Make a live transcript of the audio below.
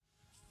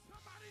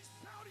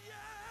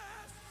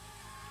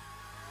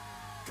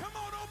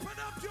Open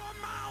up your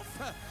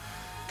mouth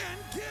and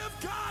give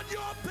God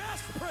your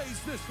best praise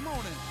this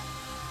morning.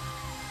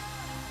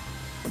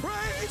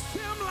 Praise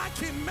him like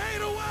he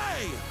made a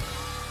way.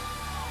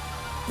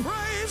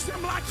 Praise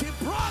him like he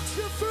brought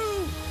you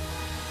through.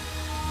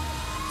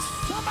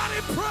 Somebody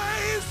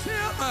praise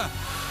him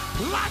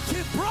like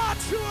he brought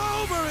you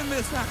over in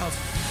this house.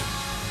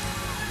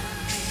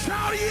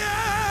 Shout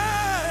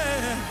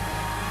yeah!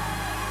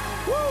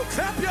 Woo!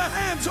 Clap your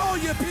hands, all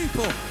you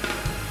people.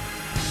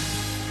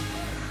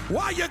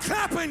 While you're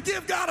clapping,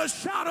 give God a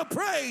shout of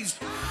praise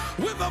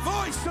with a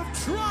voice of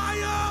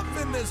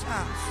triumph in this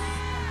house.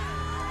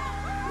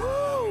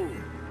 Woo!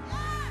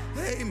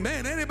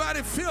 Amen.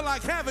 Anybody feel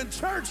like having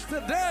church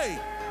today?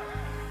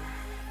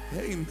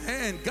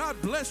 Amen. God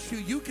bless you.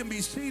 You can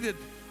be seated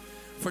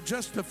for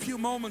just a few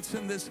moments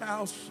in this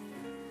house.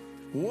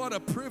 What a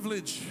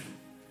privilege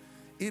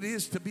it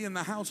is to be in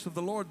the house of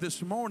the Lord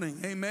this morning.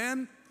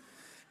 Amen.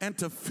 And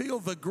to feel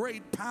the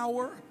great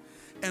power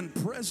and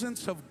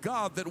presence of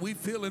God that we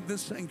feel in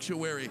this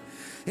sanctuary.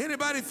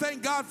 Anybody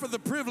thank God for the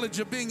privilege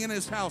of being in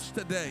his house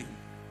today?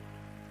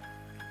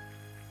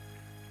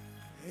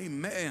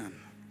 Amen.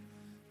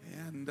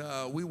 And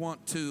we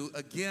want to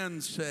again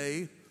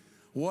say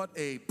what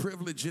a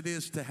privilege it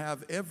is to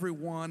have every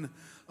one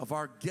of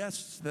our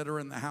guests that are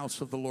in the house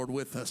of the Lord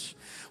with us.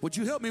 Would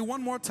you help me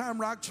one more time,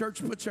 Rock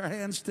Church? Put your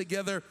hands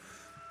together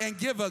and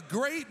give a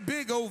great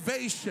big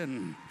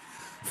ovation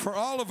for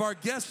all of our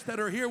guests that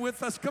are here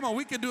with us. Come on,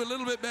 we can do a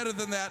little bit better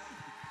than that.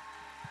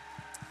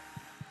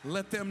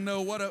 Let them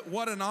know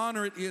what an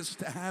honor it is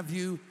to have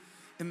you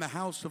in the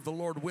house of the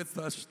Lord with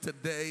us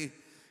today.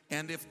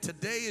 And if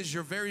today is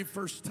your very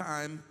first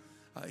time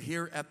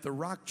here at the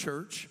Rock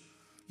Church,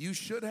 you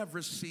should have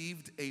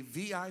received a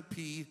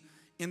VIP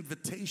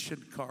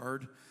invitation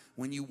card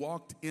when you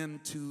walked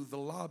into the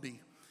lobby.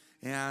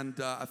 And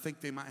I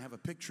think they might have a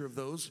picture of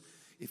those.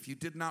 If you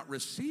did not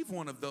receive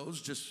one of those,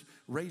 just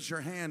raise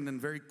your hand and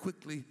very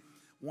quickly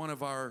one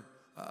of our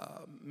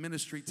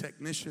ministry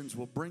technicians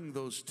will bring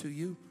those to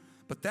you.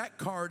 But that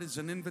card is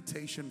an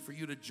invitation for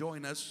you to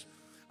join us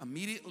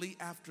immediately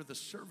after the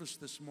service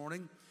this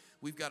morning.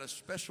 We've got a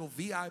special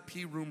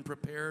VIP room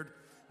prepared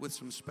with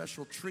some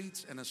special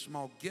treats and a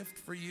small gift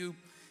for you.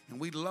 And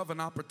we'd love an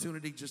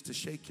opportunity just to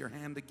shake your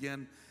hand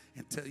again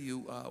and tell you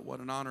what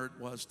an honor it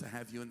was to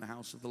have you in the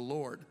house of the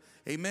Lord.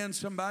 Amen,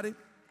 somebody?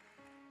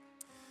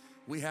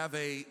 We have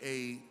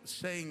a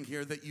saying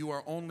here that you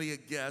are only a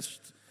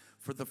guest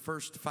for the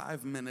first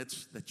 5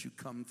 minutes that you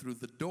come through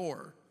the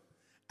door.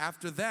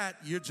 After that,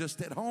 you're just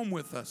at home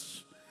with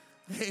us.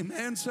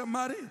 Amen,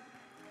 somebody?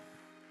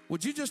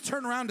 Would you just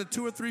turn around to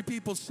 2 or 3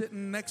 people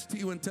sitting next to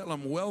you and tell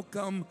them,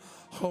 welcome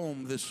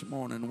home this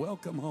morning.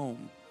 Welcome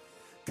home.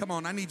 Come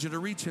on, I need you to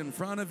reach in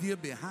front of you,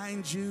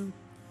 behind you.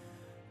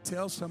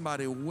 Tell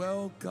somebody,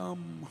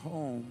 welcome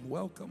home.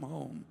 Welcome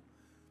home.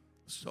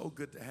 So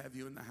good to have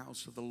you in the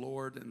house of the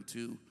Lord, and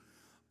to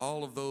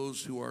all of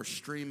those who are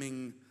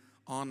streaming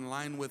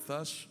online with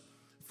us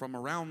from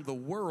around the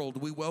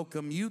world, we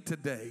welcome you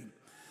today.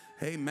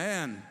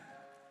 Amen.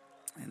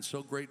 And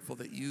so grateful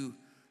that you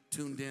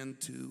tuned in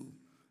to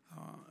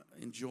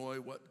enjoy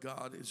what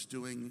God is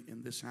doing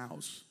in this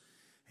house.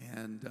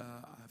 And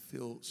I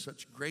feel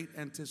such great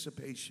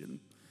anticipation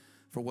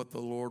for what the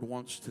Lord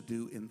wants to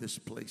do in this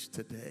place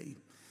today.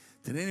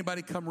 Did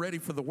anybody come ready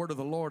for the word of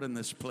the Lord in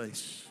this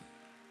place?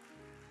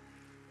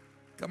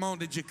 Come on,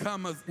 did you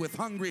come with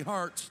hungry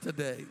hearts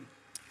today?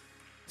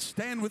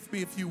 Stand with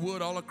me if you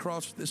would all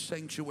across this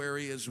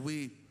sanctuary as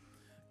we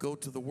go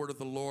to the word of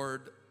the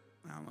Lord.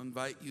 I'll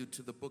invite you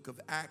to the book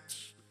of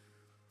Acts,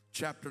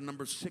 chapter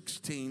number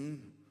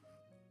 16,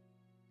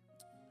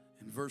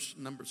 and verse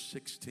number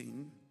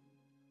 16.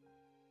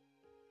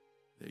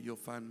 There you'll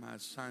find my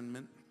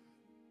assignment.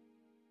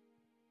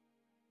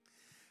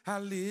 I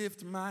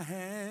lift my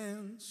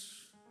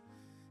hands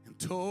in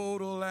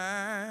total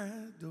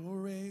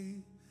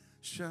adoration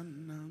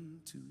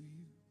unto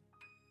you.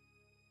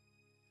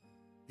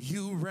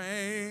 You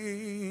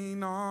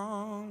reign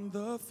on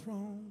the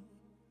throne,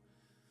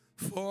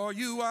 for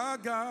you are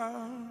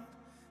God,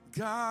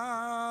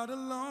 God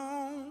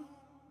alone.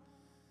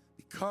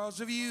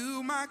 Because of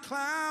you, my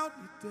cloudy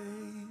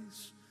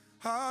days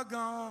are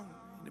gone.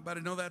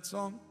 Anybody know that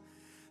song?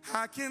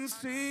 I can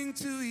sing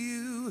to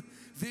you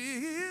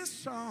this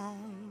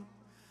song.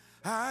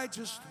 I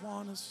just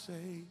want to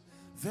say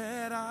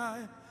that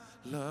I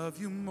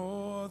love you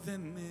more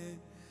than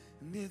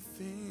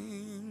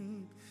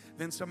anything.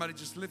 Then somebody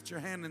just lift your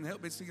hand and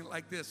help me sing it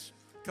like this.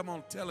 Come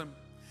on, tell him.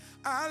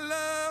 I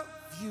love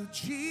you,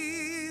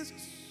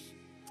 Jesus.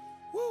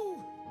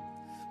 Woo.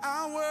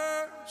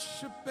 I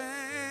worship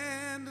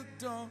and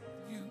adore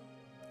you.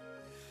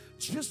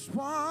 Just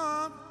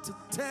want to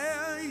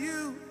tell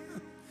you,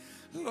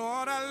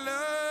 Lord, I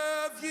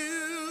love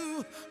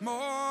you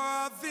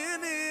more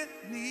than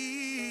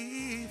anything.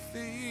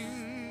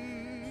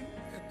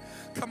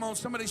 Come on,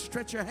 somebody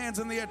stretch your hands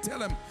in the air.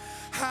 Tell him,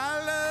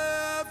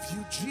 I love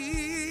you,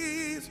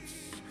 Jesus.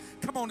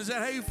 Come on, is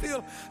that how you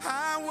feel?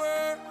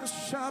 I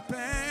worship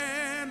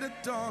and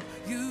adore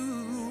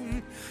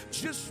you.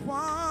 just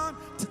want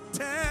to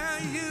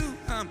tell you,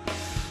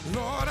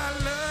 Lord, I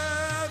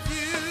love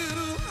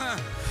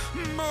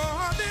you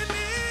more than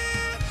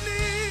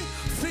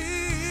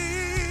anything.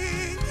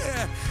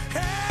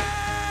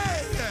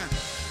 Hey,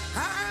 I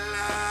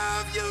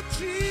love you,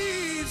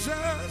 Jesus.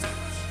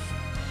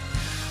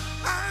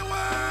 I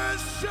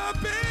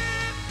worship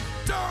and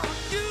adore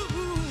you.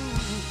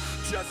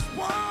 Just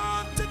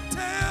want to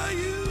tell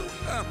you,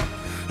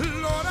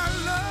 Lord, I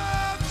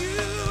love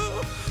you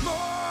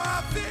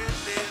more than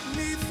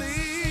anything.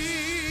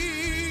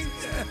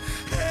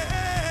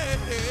 Hey,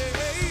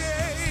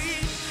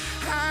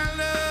 I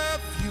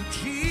love you,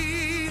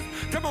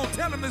 Jesus. Come on,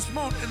 tell him this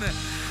morning.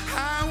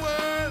 I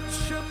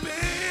worship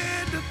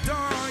and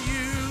adore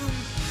you.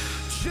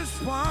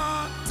 Just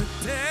want to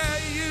tell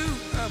you,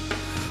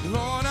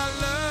 Lord, I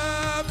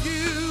love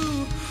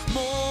you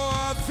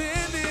more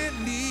than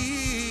anything.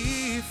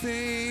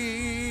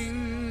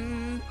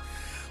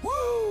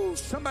 Woo!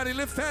 Somebody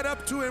lift that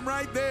up to him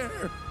right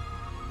there.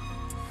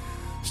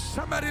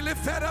 Somebody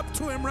lift that up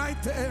to him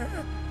right there.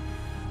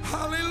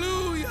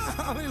 Hallelujah,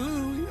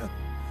 hallelujah.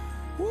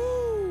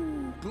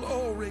 Woo!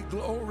 Glory,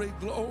 glory,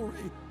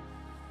 glory.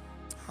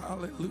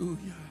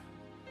 Hallelujah.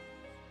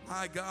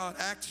 My God,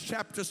 Acts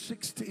chapter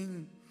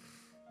 16.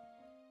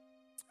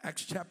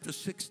 Acts chapter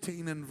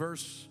 16 and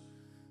verse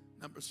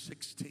number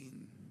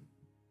 16.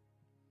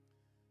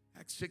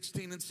 Acts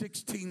 16 and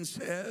 16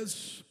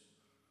 says,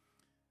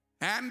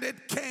 and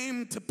it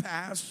came to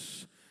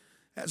pass,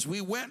 as we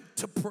went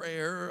to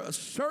prayer, a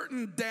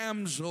certain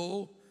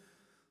damsel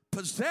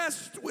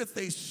possessed with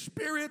a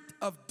spirit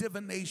of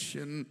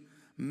divination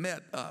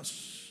met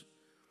us,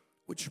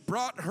 which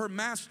brought her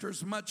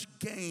masters much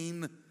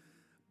gain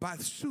by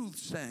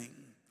soothsaying.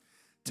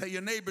 Tell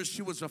your neighbors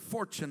she was a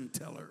fortune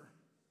teller.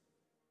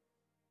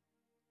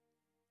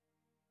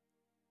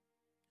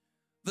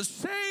 The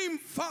same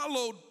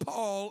followed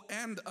Paul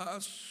and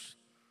us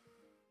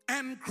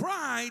and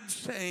cried,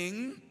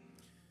 saying,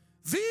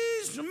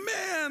 these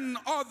men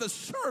are the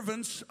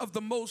servants of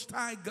the Most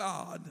High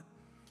God,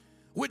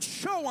 which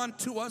show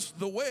unto us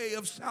the way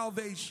of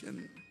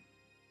salvation.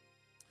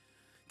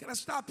 Can I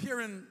stop here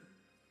and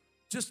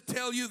just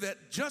tell you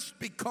that just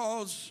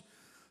because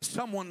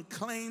someone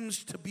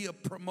claims to be a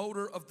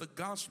promoter of the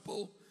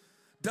gospel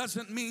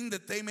doesn't mean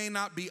that they may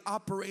not be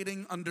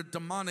operating under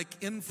demonic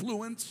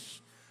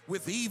influence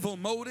with evil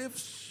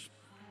motives?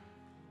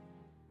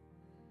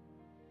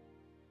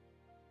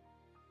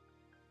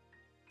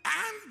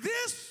 And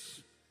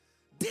this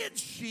did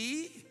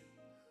she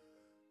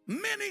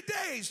many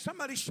days.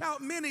 Somebody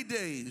shout, many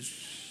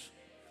days.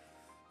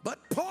 But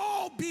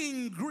Paul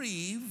being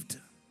grieved,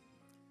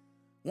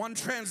 one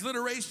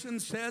transliteration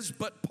says,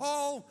 but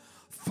Paul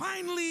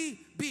finally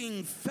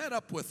being fed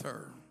up with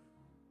her,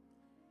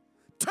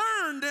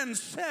 turned and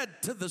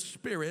said to the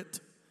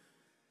Spirit,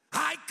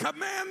 I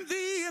command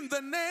thee in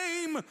the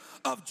name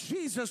of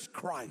Jesus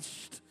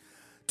Christ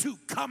to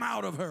come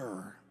out of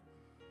her.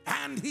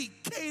 And he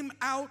came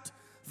out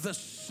the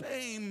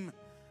same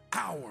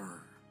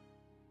hour.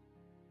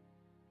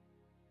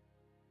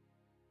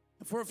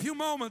 And for a few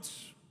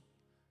moments,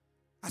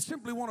 I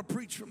simply want to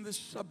preach from this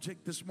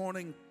subject this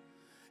morning.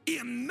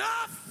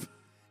 Enough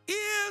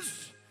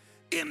is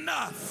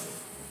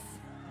enough.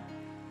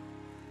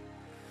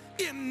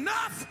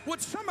 Enough.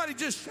 Would somebody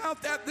just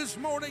shout that this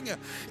morning?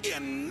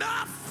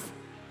 Enough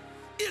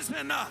is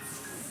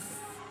enough.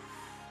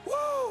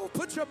 Woo!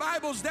 Put your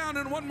Bibles down,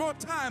 and one more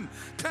time,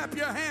 clap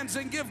your hands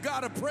and give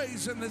God a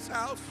praise in this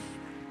house.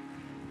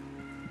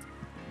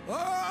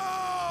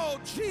 Oh,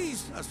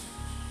 Jesus.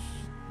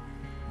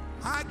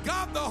 My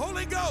God, the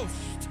Holy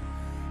Ghost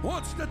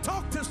wants to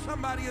talk to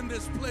somebody in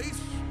this place.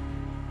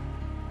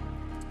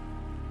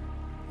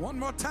 One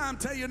more time,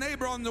 tell your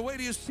neighbor on the way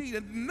to your seat,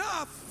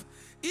 enough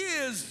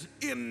is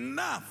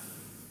enough.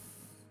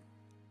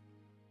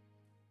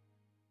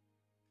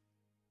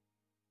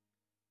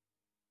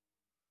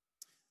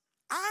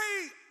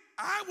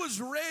 I was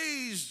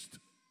raised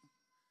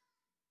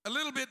a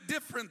little bit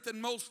different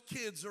than most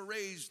kids are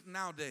raised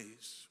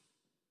nowadays.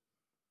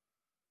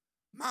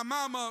 My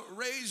mama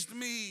raised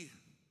me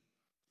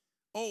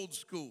old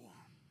school.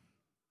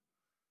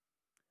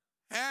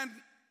 And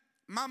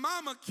my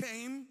mama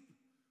came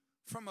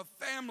from a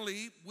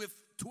family with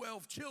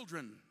 12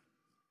 children.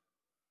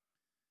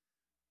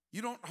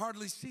 You don't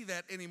hardly see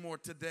that anymore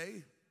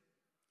today.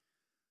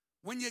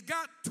 When you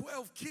got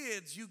 12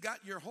 kids, you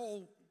got your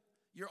own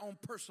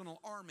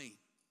personal army.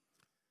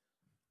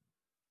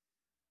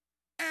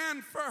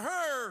 And for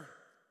her,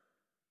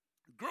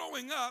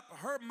 growing up,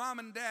 her mom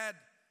and dad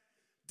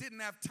didn't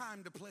have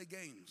time to play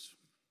games.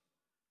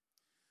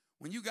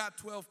 When you got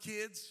 12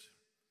 kids,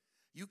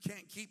 you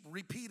can't keep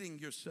repeating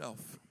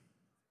yourself.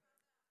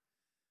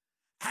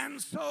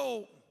 And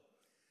so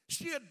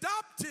she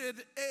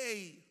adopted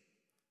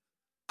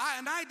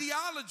an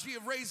ideology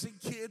of raising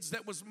kids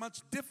that was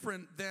much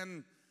different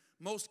than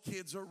most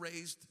kids are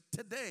raised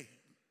today.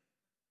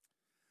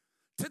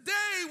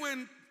 Today,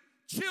 when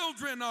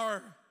children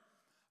are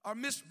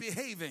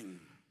misbehaving,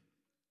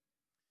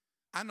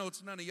 I know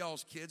it's none of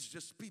y'all's kids,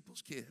 just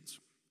people's kids.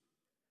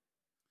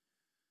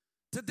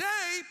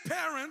 Today,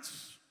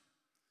 parents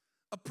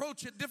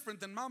approach it different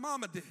than my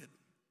mama did.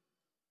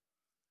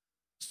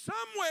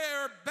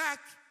 Somewhere back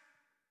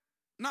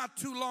not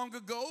too long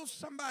ago,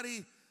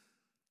 somebody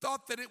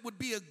thought that it would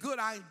be a good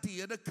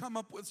idea to come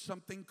up with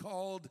something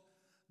called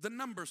the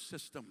number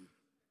system.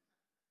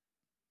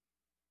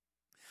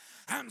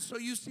 And so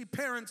you see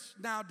parents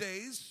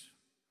nowadays,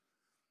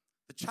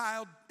 the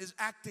child is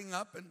acting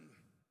up and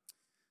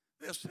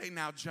they'll say,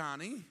 now,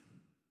 Johnny,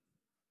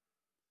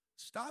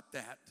 stop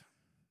that.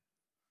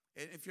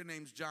 And if your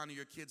name's Johnny,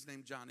 your kid's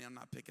named Johnny, I'm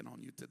not picking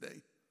on you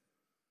today.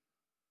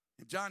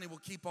 And Johnny will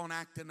keep on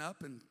acting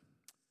up and,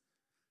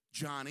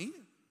 Johnny,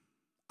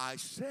 I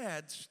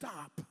said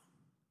stop.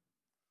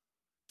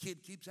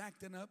 Kid keeps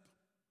acting up.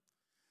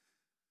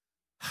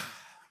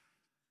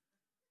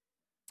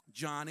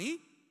 Johnny,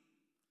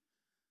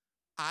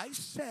 I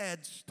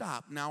said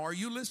stop. Now, are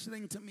you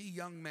listening to me,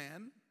 young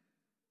man?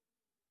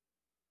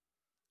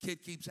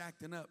 Kid keeps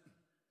acting up.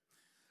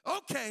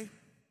 Okay.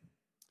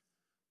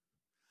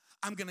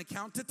 I'm going to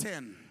count to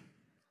 10.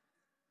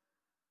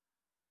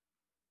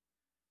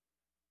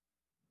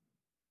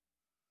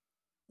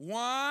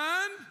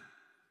 One.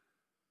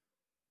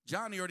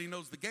 Johnny already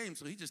knows the game,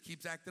 so he just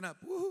keeps acting up.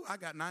 Woo-hoo, I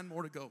got 9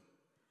 more to go.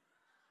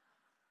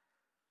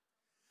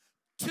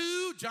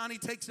 2, Johnny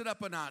takes it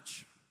up a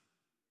notch.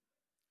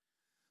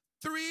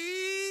 3,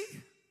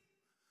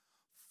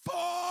 4.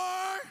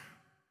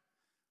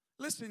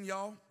 Listen,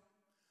 y'all.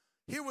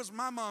 Here was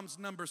my mom's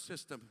number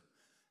system.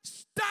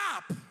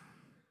 Stop.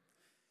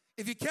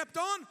 If you kept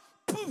on,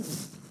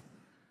 poof.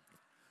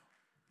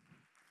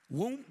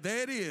 Won't,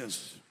 there it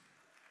is.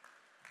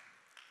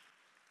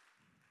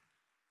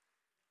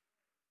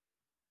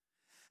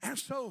 And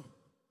so,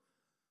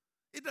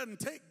 it doesn't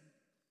take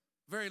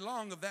very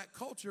long of that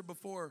culture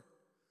before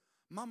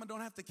mama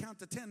don't have to count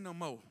to 10 no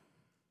more.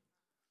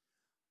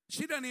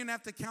 She doesn't even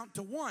have to count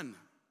to 1.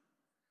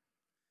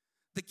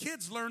 The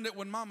kids learn that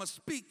when mama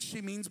speaks,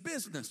 she means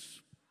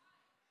business.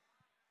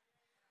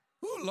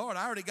 Oh, Lord,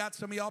 I already got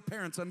some of y'all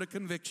parents under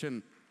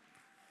conviction.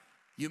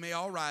 You may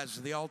all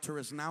rise. The altar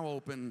is now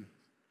open.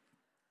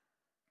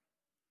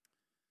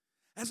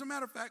 As a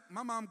matter of fact,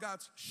 my mom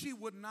she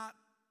would not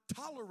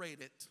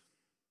tolerate it.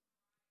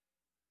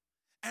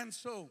 And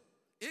so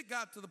it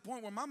got to the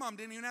point where my mom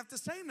didn't even have to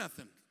say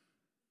nothing.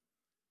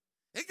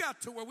 It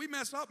got to where we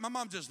mess up, my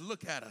mom just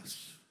look at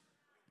us.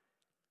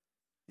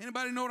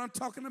 Anybody know what I'm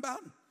talking about?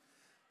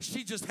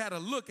 She just had a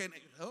look and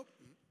oh.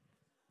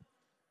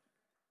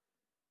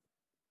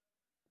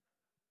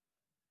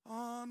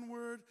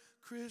 Onward,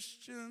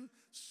 Christian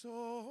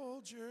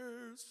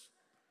soldiers.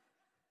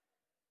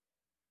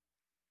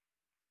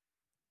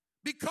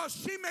 Because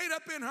she made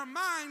up in her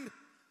mind,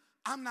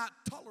 I'm not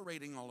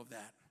tolerating all of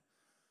that.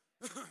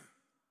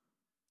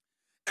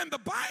 And the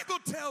Bible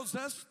tells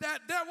us that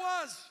there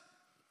was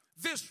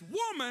this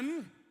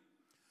woman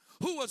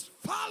who was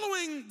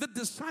following the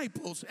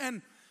disciples.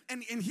 And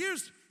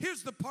here's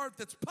the part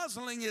that's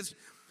puzzling is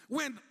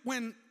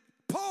when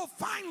Paul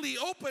finally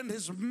opened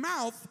his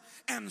mouth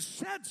and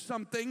said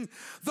something,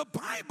 the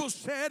Bible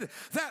said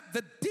that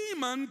the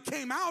demon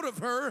came out of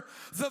her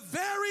the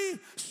very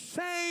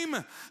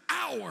same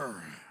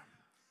hour.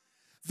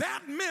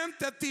 That meant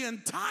that the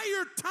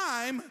entire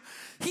time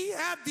he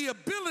had the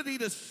ability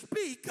to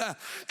speak,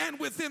 and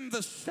within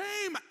the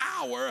same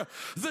hour,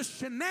 the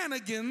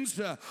shenanigans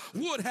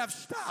would have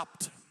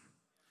stopped.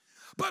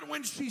 But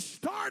when she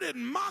started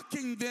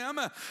mocking them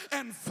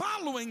and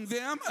following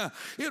them,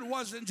 it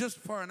wasn't just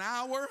for an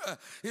hour.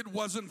 It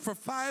wasn't for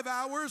 5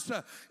 hours.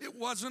 It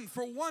wasn't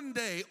for 1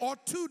 day or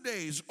 2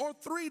 days or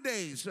 3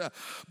 days.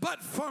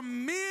 But for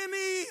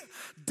many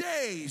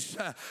days,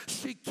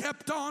 she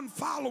kept on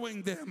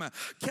following them,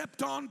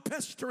 kept on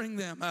pestering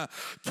them,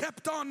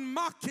 kept on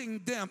mocking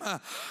them.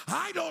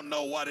 I don't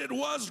know what it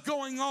was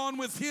going on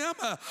with him,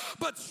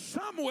 but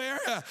somewhere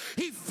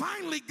he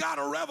finally got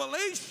a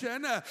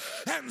revelation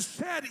and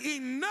said,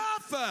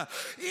 enough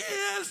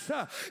is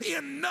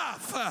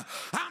enough.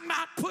 I'm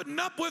not putting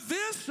up with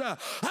this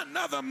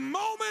another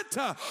moment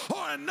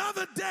or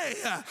another day.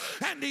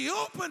 And he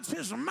opens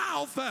his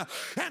mouth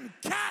and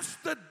casts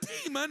the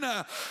demon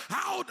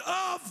out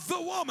of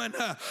the woman.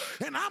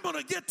 And I'm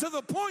going to get to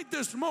the point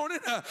this morning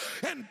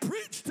and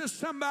preach to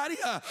somebody.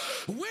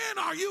 When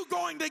are you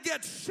going to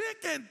get sick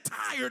and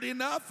tired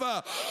enough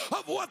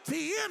of what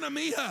the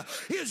enemy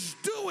is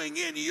doing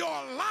in your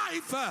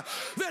life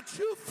that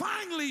you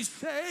finally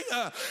say,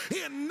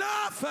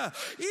 enough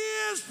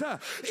is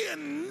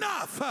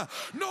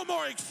enough. No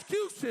more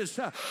excuses,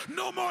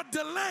 no more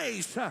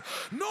delays,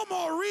 no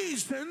more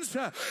reasons.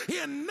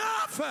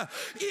 Enough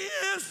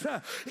is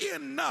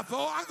enough.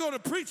 Oh, I'm going to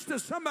preach to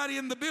somebody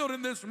in the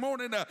building this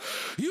morning.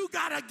 You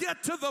got to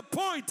get to the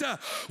point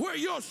where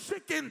you're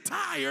sick and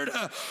tired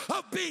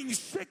of being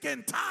sick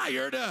and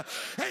tired,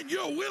 and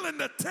you're willing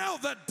to tell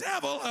the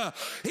devil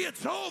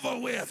it's over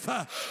with.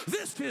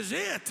 This is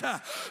it.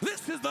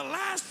 This is the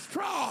last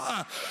straw.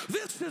 now.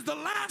 This is the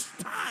last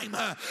time.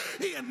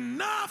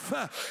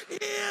 Enough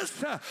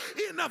is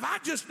enough. I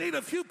just need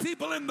a few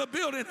people in the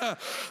building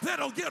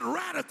that'll get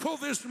radical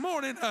this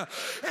morning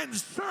and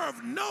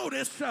serve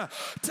notice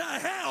to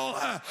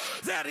hell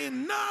that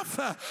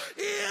enough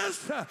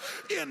is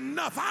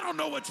enough. I don't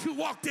know what you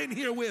walked in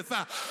here with.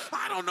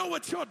 I don't know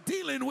what you're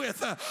dealing with,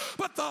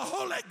 but the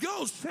Holy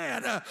Ghost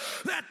said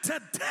that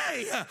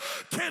today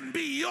can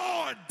be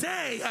your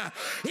day.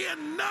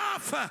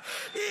 Enough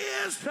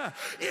is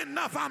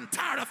enough. I'm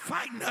tired of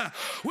fighting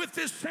with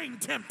this same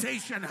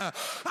temptation.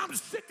 I'm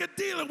sick of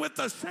dealing with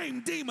the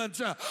same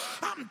demons.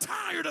 I'm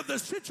tired of the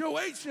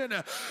situation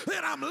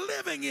that I'm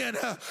living in.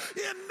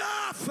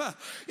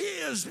 Enough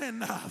is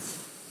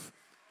enough.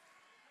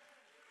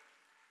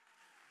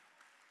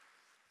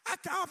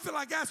 I feel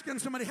like asking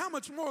somebody, how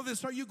much more of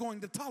this are you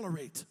going to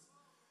tolerate?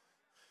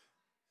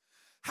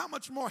 How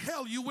much more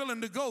hell are you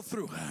willing to go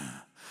through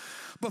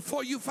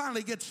before you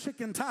finally get sick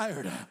and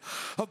tired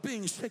of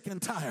being sick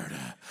and tired?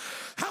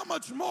 How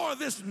much more of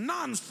this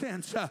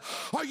nonsense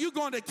are you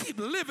going to keep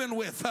living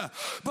with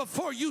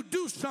before you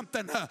do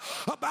something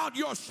about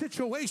your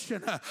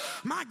situation?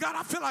 My God,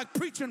 I feel like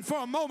preaching for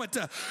a moment.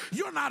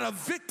 You're not a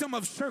victim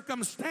of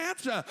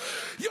circumstance.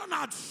 You're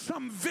not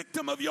some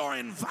victim of your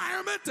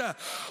environment.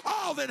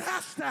 All that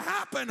has to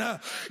happen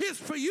is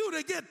for you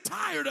to get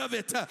tired of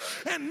it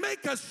and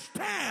make a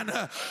stand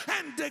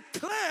and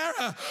declare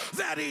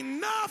that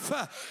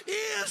enough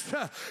is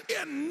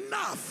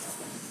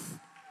enough.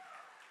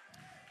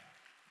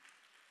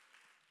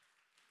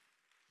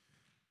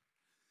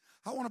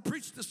 I want to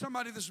preach to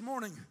somebody this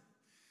morning.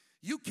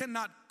 You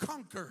cannot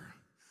conquer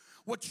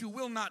what you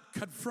will not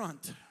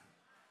confront.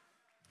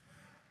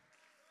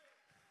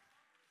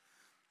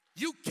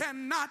 You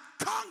cannot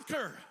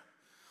conquer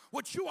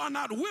what you are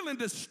not willing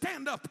to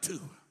stand up to.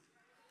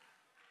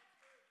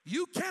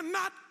 You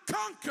cannot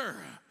conquer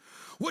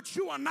what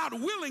you are not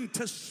willing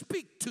to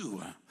speak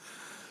to.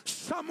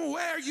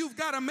 Somewhere you've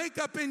got to make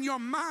up in your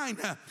mind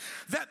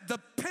that the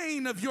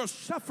pain of your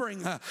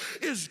suffering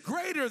is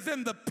greater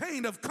than the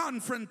pain of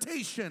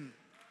confrontation.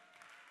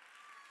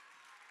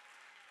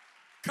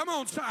 Come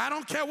on, sir. I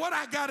don't care what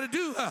I got to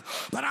do,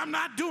 but I'm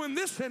not doing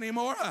this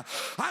anymore.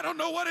 I don't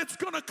know what it's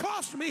going to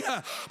cost me,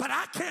 but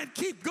I can't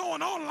keep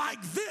going on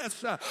like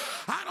this.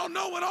 I don't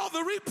know what all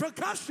the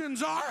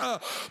repercussions are,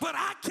 but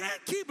I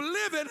can't keep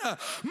living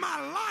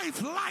my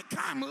life like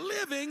I'm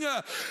living.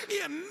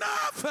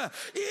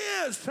 Enough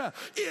is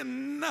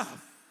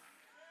enough.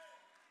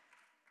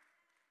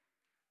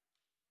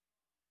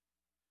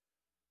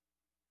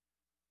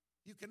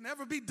 You can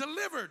never be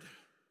delivered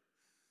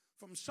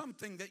from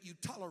something that you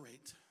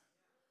tolerate.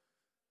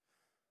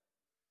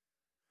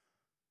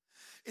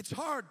 It's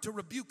hard to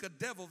rebuke a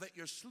devil that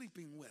you're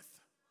sleeping with.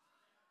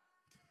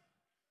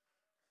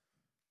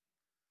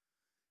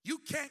 You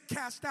can't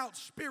cast out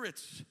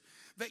spirits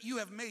that you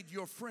have made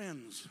your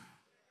friends.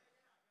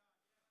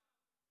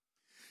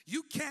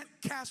 You can't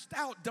cast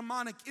out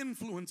demonic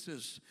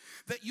influences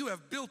that you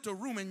have built a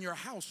room in your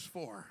house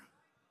for.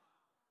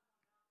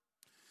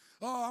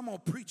 Oh, I'm going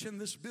to preach in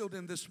this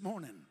building this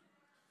morning.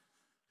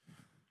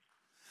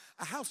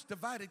 A house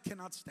divided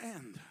cannot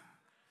stand.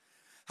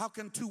 How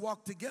can two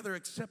walk together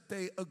except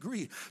they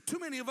agree? Too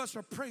many of us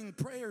are praying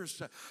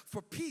prayers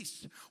for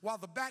peace while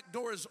the back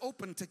door is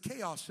open to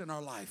chaos in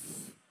our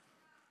life.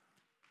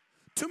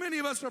 Too many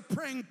of us are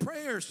praying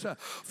prayers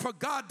for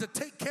God to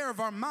take care of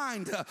our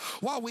mind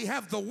while we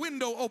have the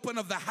window open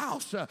of the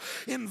house,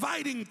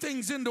 inviting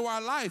things into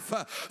our life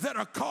that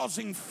are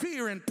causing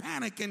fear and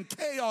panic and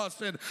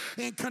chaos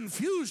and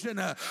confusion.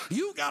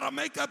 You got to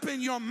make up in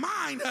your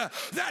mind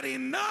that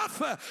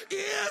enough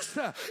is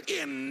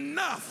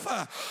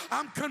enough.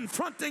 I'm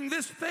confronting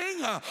this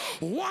thing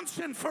once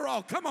and for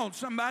all. Come on,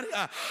 somebody.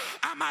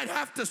 I might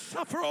have to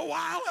suffer a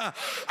while.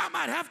 I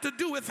might have to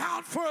do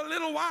without for a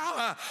little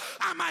while.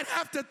 I might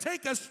have to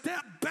take a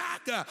step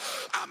back.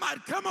 I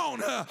might come on,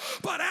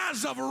 but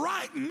as of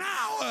right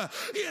now,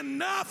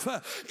 enough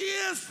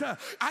is.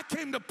 I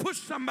came to push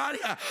somebody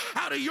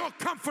out of your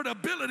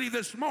comfortability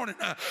this morning.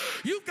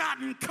 You've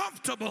gotten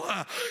comfortable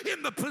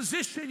in the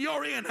position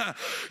you're in.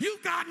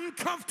 You've gotten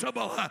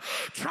comfortable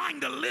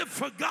trying to live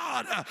for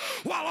God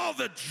while all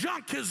the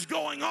junk is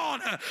going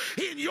on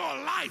in your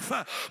life.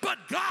 But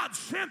God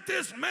sent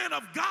this man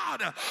of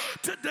God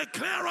to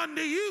declare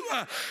unto you,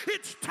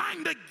 it's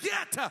time to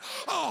get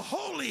a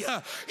holy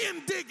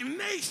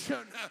indignation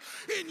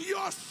in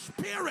your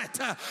spirit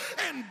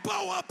and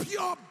bow up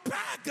your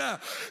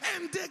back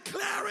and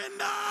declare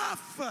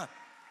enough.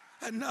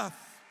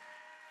 Enough.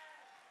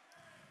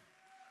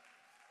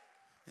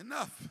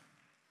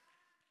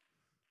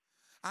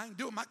 I ain't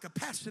doing, my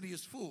capacity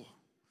is full.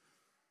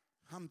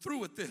 I'm through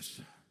with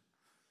this.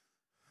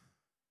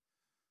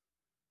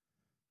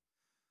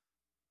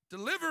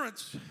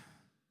 Deliverance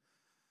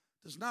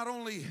does not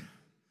only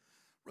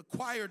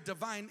require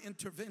divine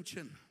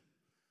intervention,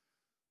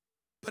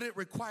 but it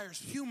requires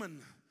human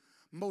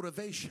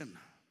motivation.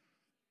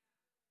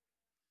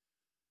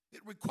 It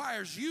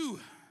requires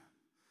you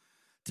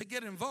to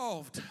get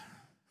involved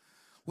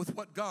with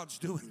what God's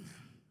doing.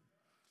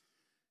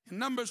 In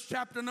Numbers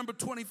chapter number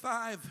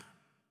 25,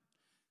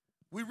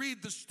 we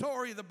read the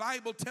story. The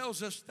Bible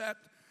tells us that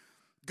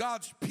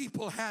God's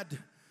people had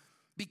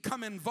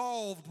become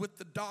involved with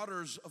the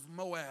daughters of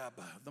Moab,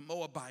 the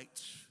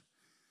Moabites.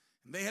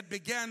 And they had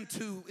begun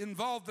to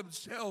involve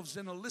themselves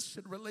in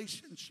illicit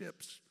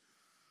relationships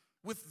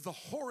with the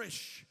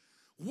whorish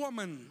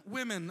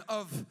women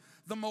of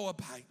the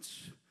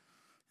Moabites.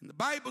 And the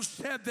Bible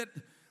said that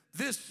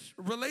this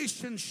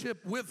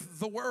relationship with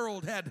the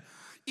world had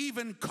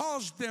even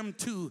caused them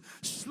to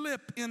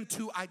slip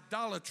into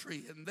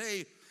idolatry, and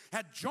they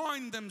had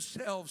joined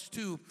themselves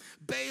to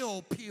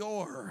Baal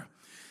Peor.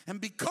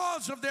 And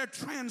because of their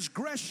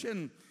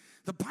transgression,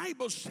 the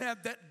Bible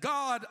said that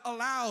God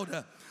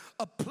allowed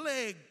a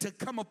plague to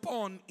come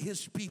upon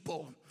his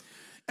people.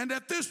 And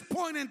at this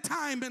point in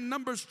time in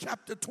Numbers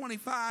chapter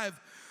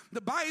 25, the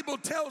Bible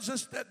tells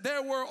us that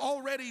there were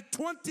already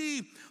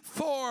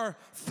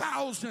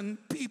 24,000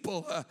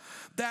 people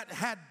that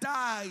had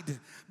died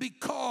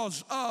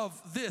because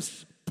of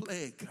this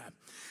plague.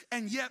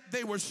 And yet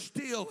they were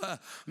still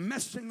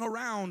messing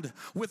around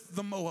with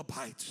the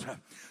Moabites.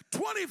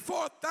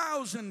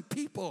 24,000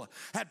 people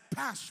had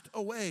passed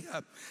away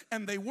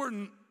and they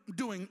weren't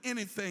doing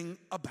anything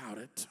about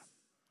it.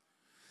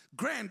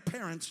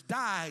 Grandparents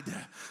died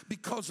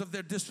because of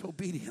their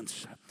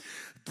disobedience.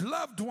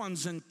 Loved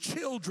ones and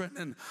children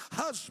and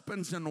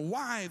husbands and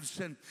wives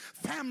and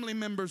family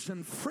members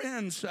and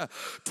friends,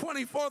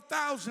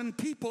 24,000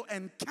 people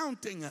and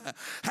counting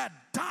had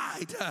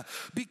died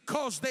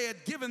because they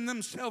had given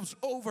themselves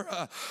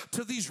over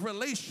to these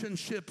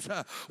relationships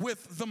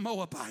with the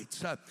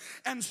Moabites.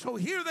 And so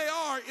here they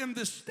are in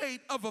this state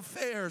of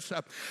affairs.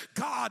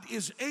 God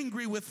is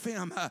angry with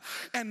them,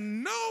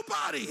 and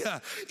nobody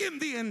in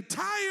the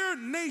entire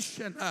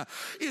nation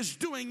is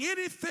doing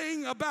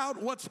anything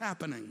about what's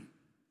happening.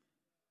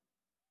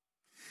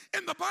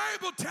 And the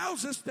Bible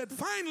tells us that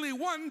finally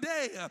one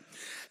day,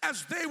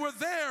 as they were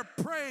there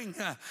praying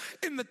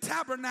in the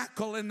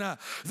tabernacle and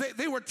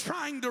they were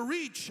trying to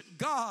reach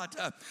God,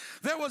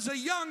 there was a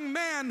young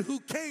man who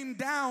came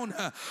down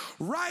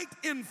right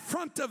in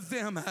front of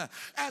them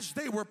as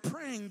they were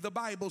praying, the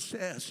Bible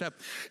says.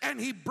 And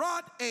he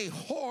brought a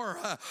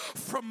whore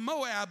from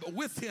Moab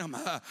with him.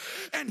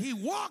 And he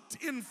walked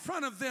in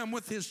front of them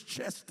with his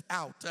chest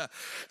out.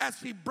 As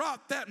he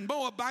brought that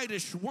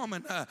Moabitish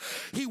woman,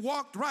 he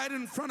walked right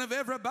in front of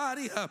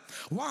everybody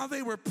while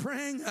they were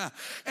praying,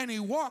 and he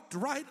walked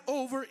right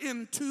over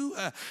into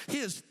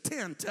his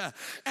tent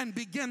and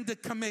began to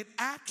commit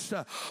acts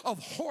of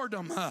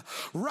whoredom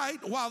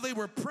right while they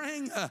were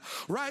praying,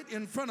 right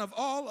in front of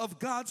all of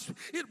God's.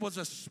 It was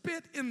a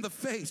spit in the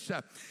face.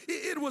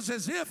 It was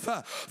as if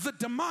the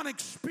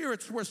demonic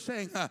spirits were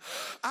saying,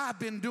 I've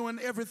been doing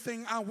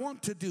everything I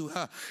want to do,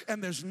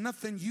 and there's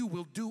nothing you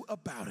will do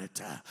about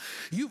it.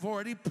 You've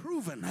already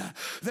proven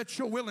that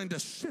you're willing to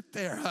sit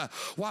there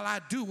while I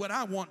do what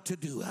I want to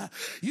do.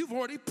 You've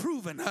already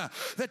proven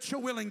that you're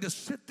willing to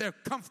sit there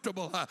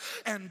comfortable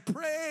and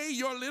pray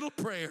your little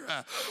prayer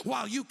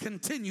while you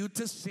continue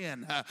to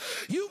sin.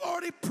 You've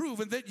already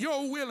proven that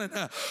you're willing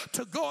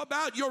to go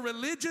about your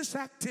religious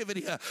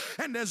activity,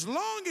 and as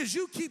long as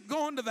you keep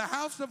going to the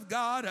house of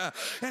God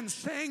and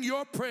saying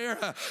your prayer,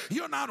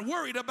 you're not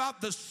worried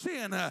about the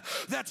sin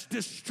that's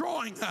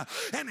destroying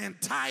an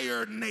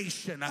entire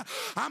nation.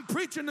 I'm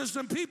preaching to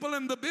some people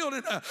in the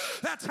building.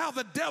 That's how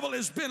the devil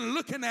has been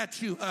looking at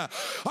you.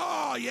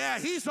 Oh yeah,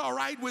 he's all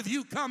right with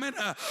you coming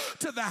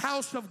to the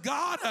house of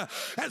God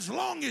as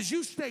long as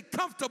you stay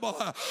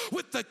comfortable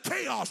with the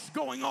chaos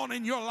going on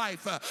in your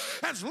life,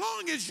 as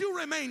long as you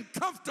remain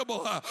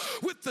comfortable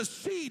with the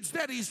seeds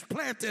that he's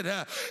planted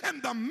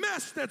and the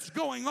mess that's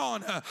going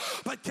on.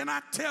 But can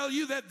I tell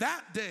you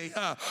that day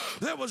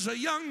there was a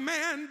young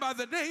man by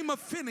the name of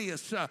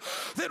Phineas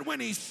that when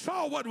he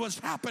saw what was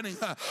happening,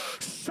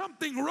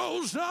 something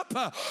rose up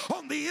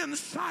on the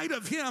inside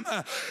of him,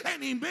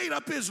 and he made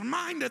up his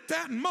mind at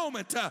that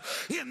moment,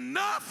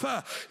 enough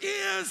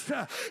is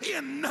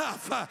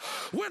enough.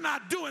 We're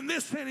not doing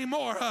this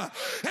anymore.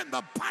 And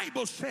the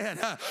Bible said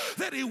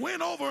that he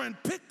went over and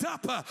picked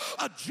up a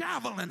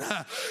javelin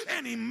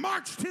and he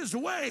marched his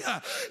way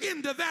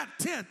into that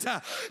tent.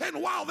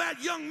 And while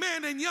that young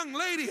man and young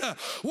lady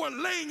were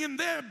laying in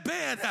their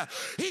bed,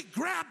 he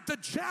grabbed the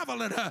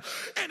javelin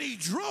and he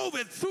drove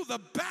it through the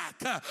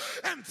back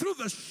and through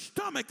the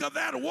stomach of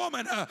that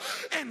woman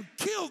and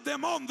killed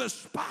them on the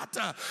spot.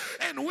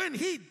 And when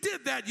he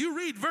did that, you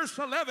read verse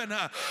 11,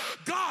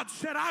 God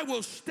said, I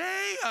will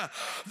stay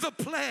the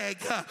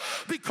plague,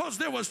 because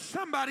there was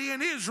somebody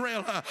in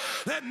Israel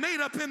that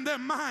made up in their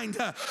mind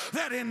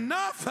that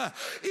enough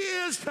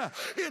is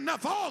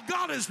enough. All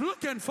God is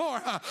looking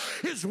for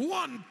is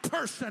one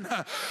person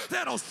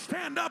that'll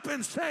stand up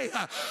and say,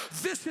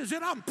 this is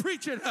it. I'm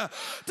preaching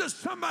to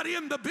somebody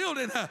in the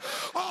building.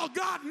 All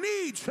God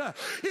needs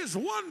is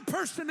one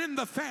person in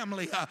the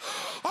family.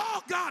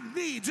 All God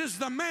needs is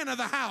the man of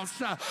the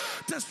house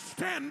to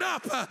stand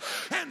up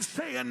and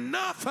say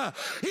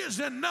enough is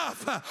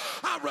enough.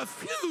 I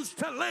refuse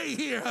to lay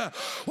here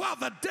while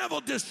the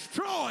devil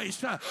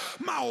destroys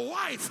my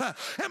wife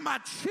and my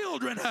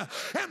children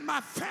and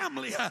my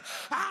family.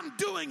 I'm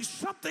doing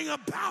something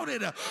about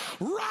it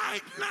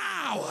right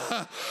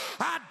now.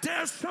 I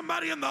dare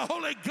somebody in the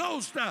Holy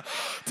Ghost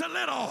to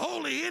let a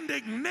holy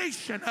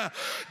indignation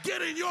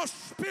get in your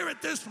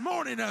spirit this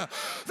morning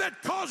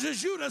that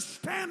causes you to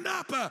stand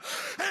up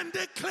and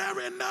declare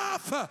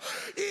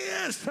enough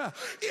is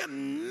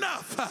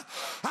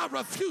enough. I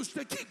refuse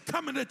to keep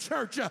coming to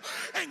church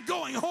and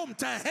going home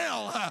to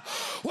hell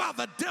while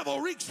the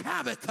devil wreaks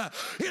havoc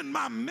in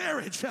my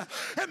marriage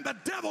and the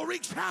devil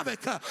wreaks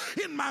havoc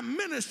in my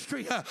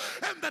ministry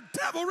and the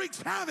devil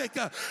wreaks havoc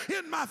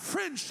in my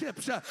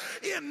friendships.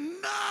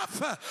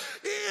 Enough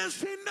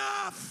is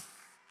enough.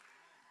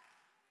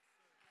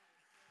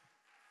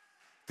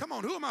 Come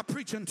on, who am I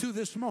preaching to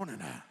this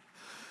morning?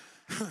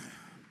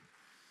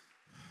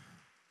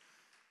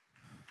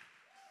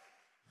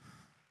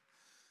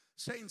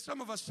 Satan,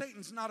 some of us,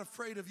 Satan's not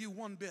afraid of you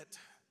one bit.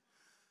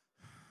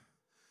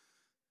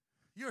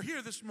 You're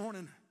here this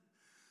morning,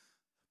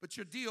 but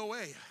you're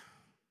DOA.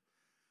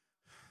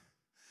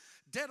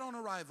 Dead on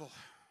arrival.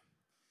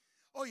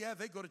 Oh yeah,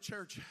 they go to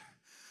church,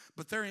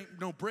 but there ain't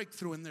no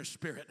breakthrough in their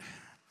spirit.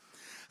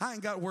 I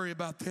ain't got to worry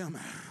about them.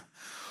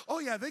 Oh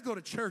yeah, they go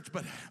to church,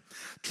 but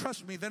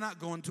trust me, they're not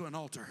going to an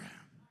altar.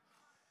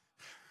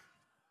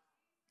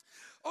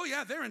 Oh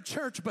yeah, they're in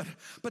church, but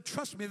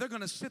trust me, they're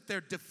going to sit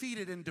there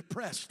defeated and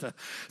depressed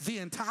the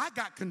entire. I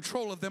got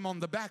control of them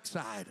on the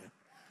backside.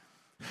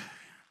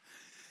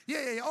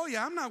 Yeah, oh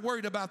yeah, I'm not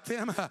worried about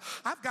them.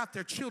 I've got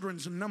their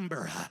children's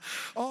number.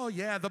 Oh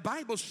yeah, the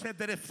Bible said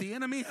that if the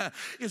enemy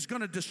is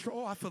going to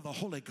destroy off of the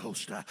Holy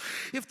Ghost,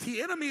 if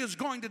the enemy is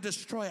going to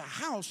destroy a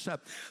house,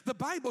 the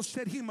Bible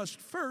said he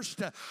must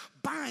first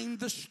bind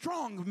the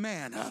strong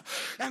man.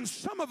 And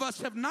some of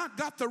us have not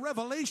got the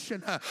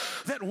revelation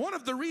that one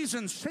of the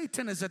reasons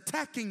Satan is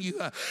attacking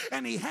you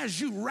and he has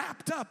you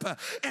wrapped up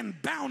and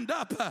bound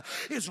up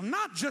is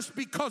not just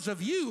because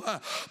of you,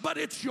 but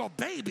it's your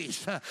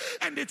babies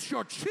and it's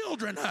your children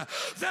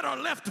that are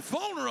left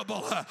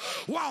vulnerable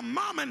while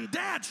mom and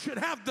dad should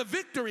have the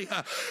victory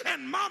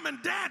and mom and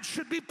dad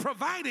should be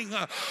providing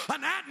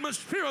an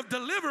atmosphere of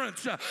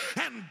deliverance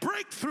and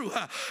breakthrough.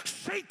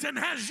 Satan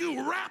has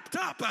you wrapped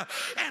up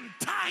and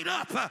tied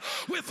up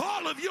with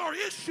all of your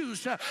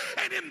issues,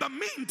 and in the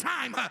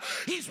meantime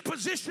he's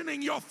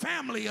positioning your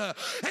family and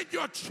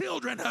your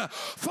children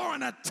for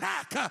an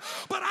attack.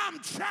 But I'm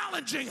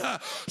challenging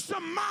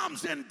some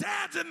moms and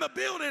dads in the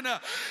building.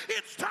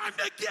 It's time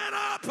to get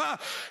up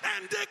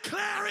and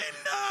declare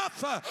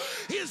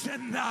enough is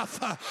enough.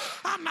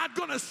 I'm not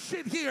going to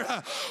sit here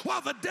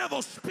while the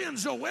devil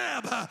spins a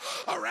web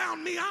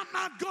around me. I'm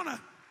not going to.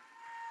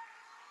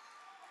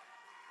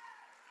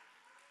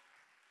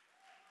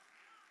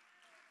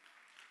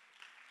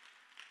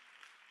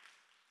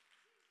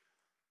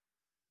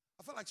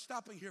 I feel like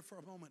stopping here for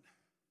a moment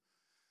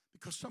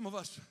because some of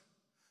us,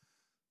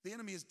 the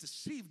enemy has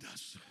deceived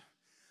us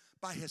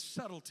by his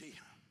subtlety.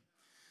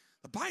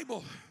 The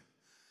Bible,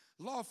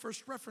 law of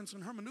first reference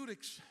and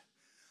hermeneutics,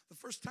 the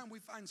first time we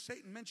find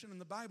Satan mentioned in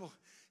the Bible,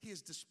 he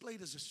is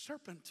displayed as a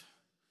serpent.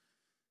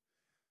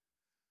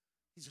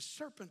 He's a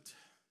serpent.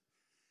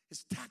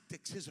 His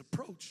tactics, his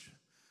approach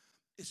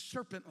is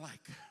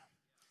serpent-like.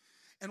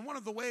 And one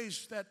of the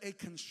ways that a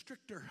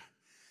constrictor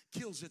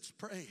kills its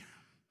prey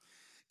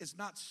is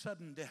not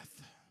sudden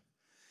death.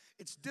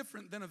 It's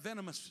different than a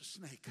venomous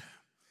snake,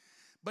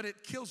 but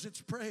it kills its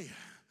prey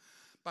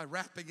by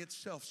wrapping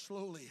itself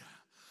slowly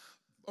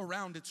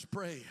around its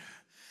prey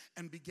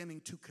and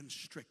beginning to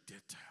constrict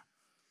it.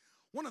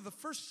 One of the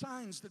first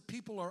signs that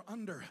people are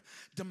under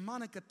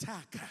demonic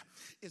attack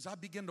is I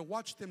begin to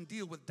watch them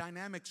deal with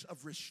dynamics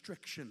of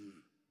restriction.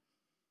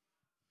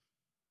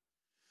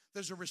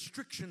 There's a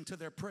restriction to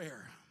their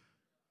prayer.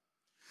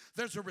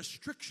 There's a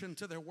restriction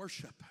to their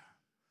worship.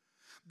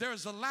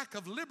 There's a lack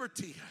of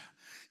liberty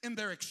in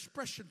their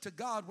expression to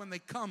God when they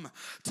come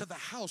to the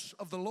house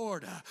of the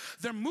Lord.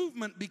 Their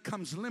movement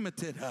becomes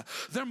limited.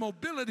 Their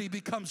mobility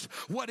becomes,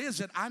 what is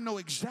it? I know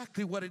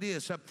exactly what it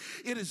is.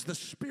 It is the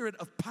spirit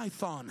of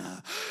Python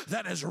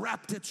that has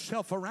wrapped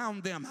itself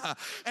around them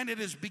and it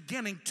is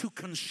beginning to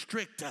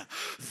constrict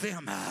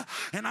them.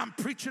 And I'm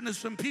preaching to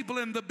some people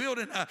in the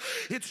building.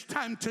 It's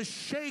time to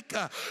shake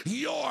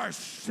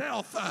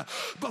yourself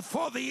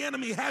before the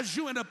enemy has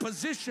you in a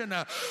position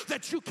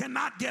that you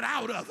cannot get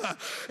out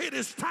of. It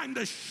is time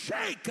to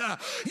shake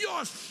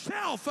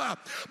yourself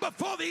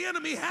before the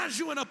enemy has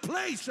you in a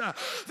place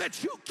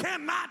that you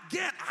cannot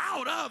get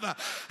out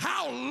of.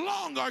 How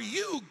long are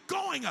you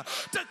going to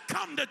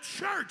come to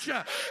church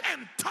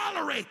and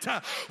tolerate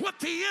what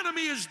the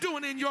enemy is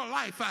doing in your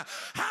life?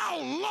 How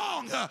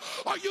long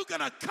are you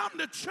going to come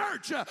to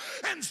church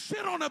and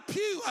sit on a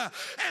pew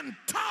and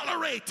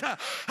tolerate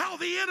how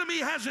the enemy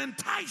has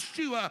enticed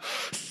you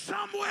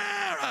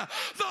somewhere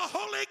the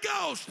Holy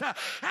Ghost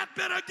had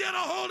better get a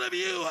hold of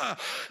you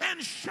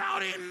and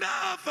shout,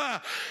 enough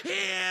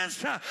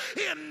is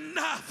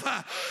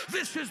enough.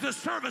 This is the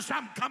service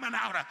I'm coming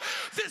out of.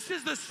 This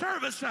is the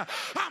service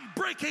I'm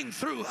breaking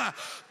through.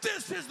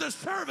 This is the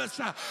service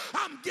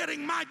I'm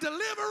getting my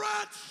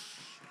deliverance.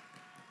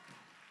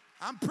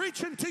 I'm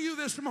preaching to you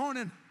this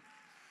morning.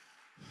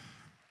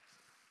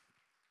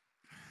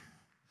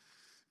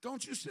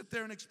 Don't you sit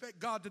there and expect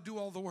God to do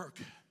all the work.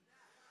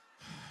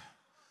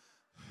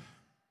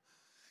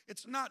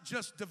 It's not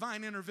just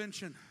divine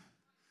intervention.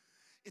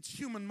 It's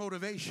human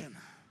motivation.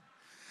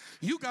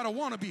 You got to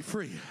want to be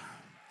free.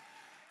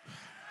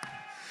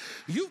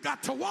 You've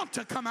got to want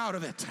to come out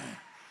of it.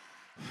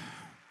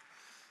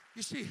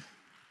 You see,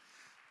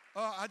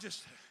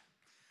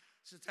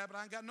 Sister Tabitha,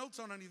 I ain't got notes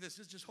on any of this.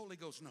 It's just Holy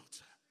Ghost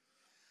notes.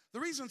 The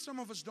reason some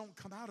of us don't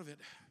come out of it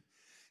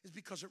is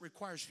because it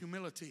requires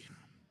humility.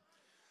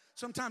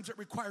 Sometimes it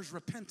requires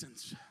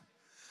repentance.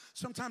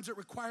 Sometimes it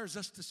requires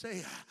us to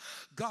say,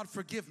 God,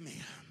 forgive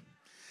me.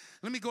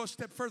 Let me go a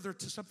step further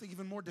to something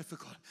even more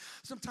difficult.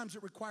 Sometimes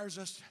it requires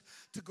us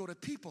to go to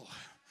people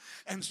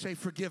and say,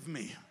 forgive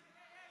me.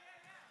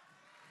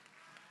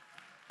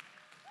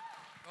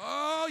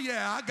 Oh,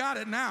 yeah, I got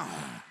it now.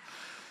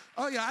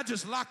 Oh, yeah, I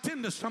just locked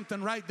into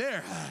something right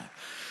there.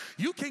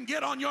 You can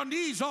get on your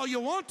knees all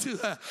you want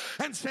to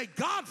and say,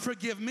 God,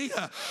 forgive me.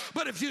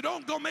 But if you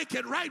don't go make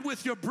it right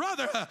with your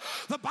brother,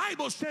 the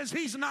Bible says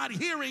he's not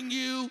hearing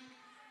you.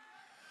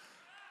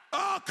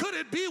 Oh, could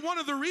it be one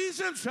of the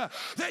reasons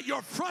that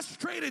you're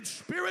frustrated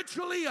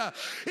spiritually?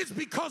 It's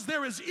because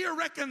there is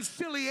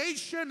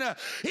irreconciliation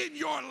in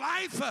your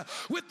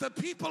life with the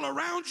people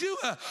around you.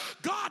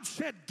 God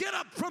said, get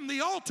up from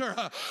the altar,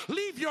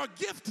 leave your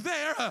gift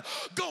there,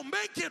 go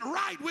make it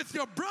right with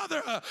your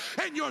brother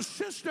and your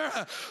sister,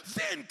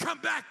 then come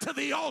back to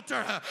the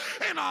altar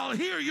and I'll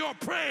hear your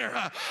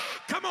prayer.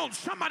 Come on,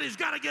 somebody's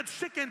got to get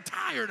sick and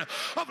tired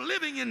of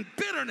living in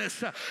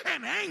bitterness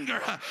and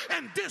anger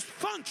and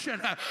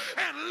dysfunction.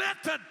 And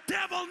let the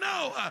devil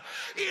know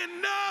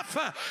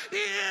enough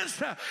is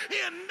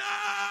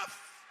enough.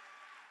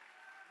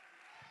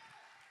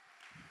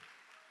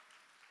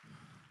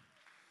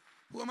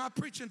 Who am I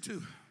preaching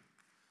to?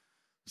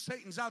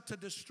 Satan's out to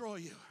destroy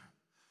you.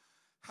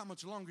 How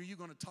much longer are you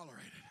going to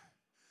tolerate it?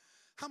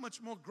 How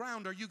much more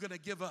ground are you going to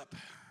give up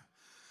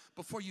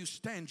before you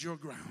stand your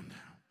ground?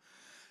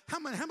 How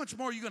much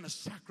more are you going to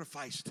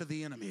sacrifice to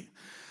the enemy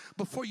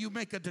before you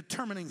make a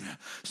determining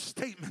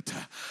statement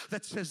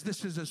that says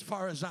this is as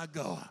far as I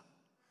go?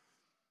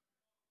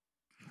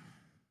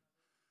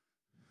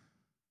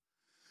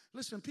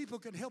 Listen, people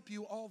can help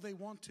you all they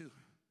want to,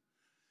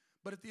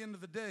 but at the end of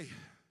the day,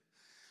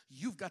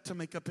 you've got to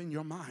make up in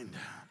your mind,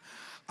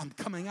 I'm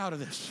coming out of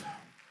this.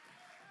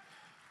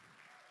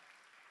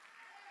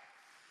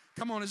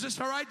 Come on, is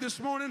this all right this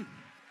morning?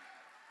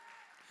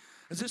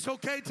 Is this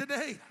okay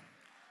today?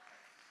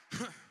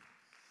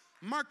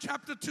 Mark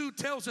chapter 2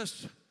 tells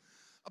us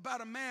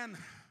about a man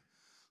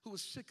who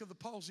was sick of the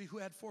palsy, who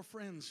had 4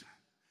 friends.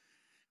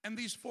 And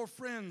these 4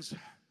 friends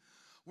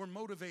were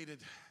motivated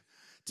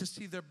to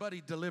see their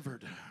buddy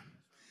delivered.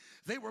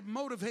 They were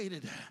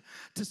motivated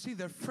to see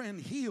their friend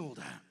healed.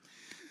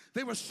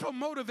 They were so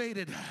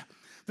motivated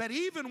that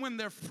even when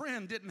their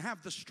friend didn't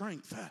have the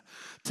strength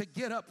to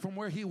get up from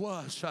where he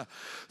was,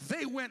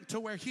 they went to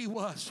where he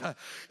was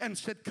and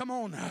said, come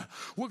on,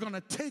 we're going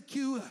to take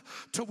you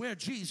to where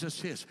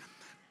Jesus is.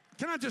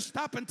 Can I just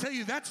stop and tell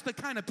you, that's the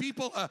kind of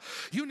people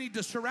you need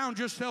to surround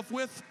yourself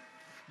with?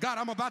 God,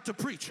 I'm about to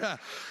preach.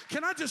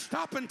 Can I just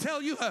stop and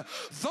tell you,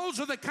 those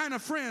are the kind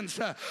of friends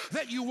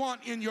that you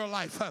want in your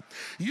life.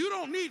 You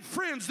don't need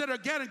friends that are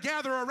going to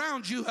gather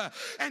around you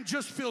and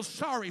just feel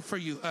sorry for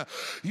you.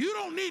 You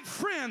don't need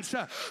friends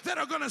that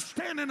are going to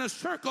stand in a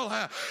circle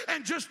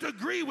and just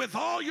agree with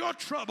all your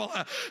trouble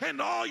and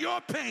all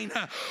your pain.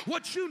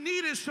 What you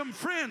need is some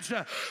friends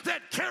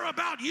that care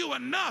about you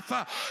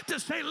enough to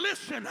say,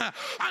 listen,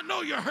 I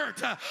know you're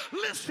hurt.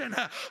 Listen,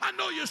 I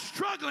know you're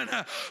struggling,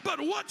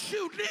 but what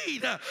you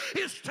need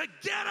is to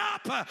get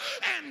up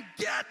and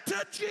get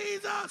to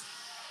Jesus.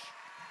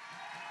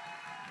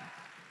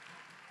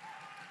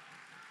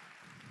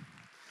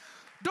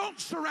 Don't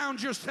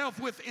surround yourself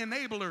with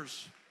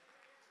enablers.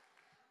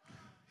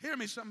 Hear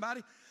me,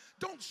 somebody.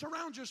 Don't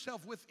surround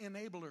yourself with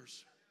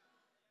enablers.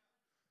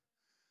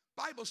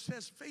 Bible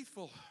says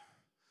faithful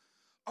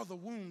are the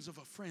wounds of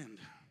a friend.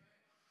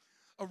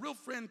 A real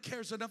friend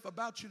cares enough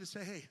about you to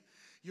say, hey,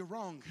 you're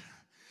wrong.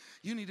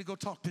 You need to go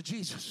talk to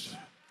Jesus.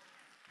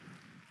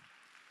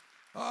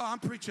 Oh, I'm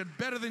preaching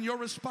better than you're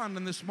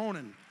responding this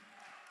morning.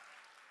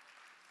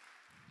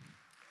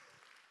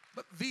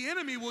 But the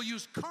enemy will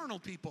use carnal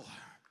people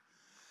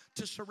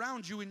to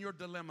surround you in your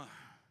dilemma.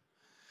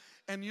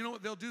 And you know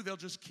what they'll do? They'll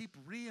just keep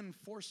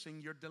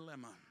reinforcing your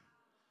dilemma.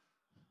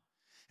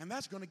 And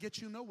that's going to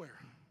get you nowhere.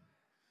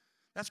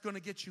 That's going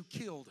to get you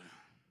killed.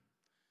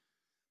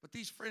 But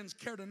these friends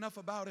cared enough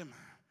about him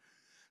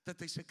that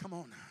they said, come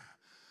on,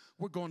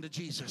 we're going to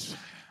Jesus.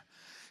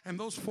 And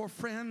those four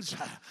friends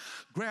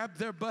grabbed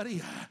their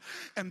buddy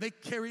and they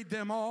carried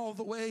them all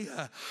the way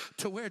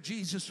to where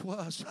Jesus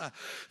was.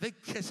 They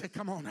said,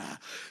 come on,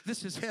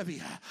 this is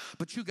heavy,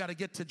 but you got to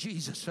get to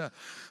Jesus.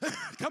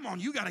 Come on,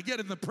 you got to get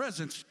in the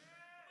presence.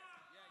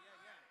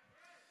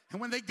 And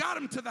when they got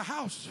him to the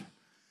house,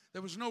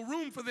 there was no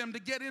room for them to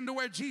get into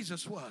where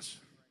Jesus was.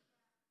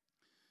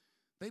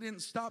 They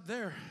didn't stop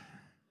there.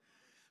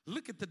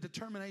 Look at the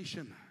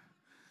determination.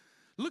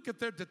 Look at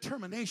their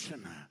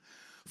determination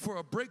for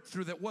a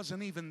breakthrough that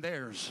wasn't even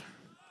theirs.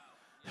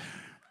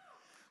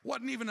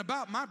 Wasn't even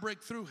about my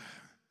breakthrough.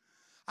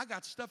 I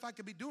got stuff I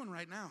could be doing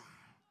right now,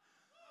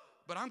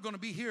 but I'm going to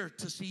be here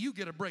to see you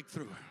get a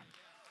breakthrough.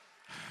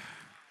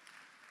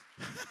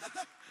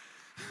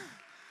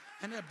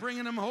 And they're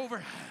bringing them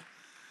over.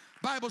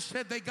 Bible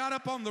said they got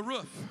up on the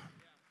roof.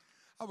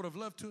 I would have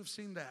loved to have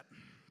seen that.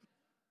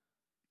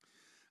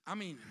 I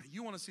mean,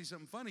 you want to see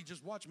something funny,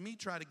 just watch me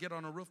try to get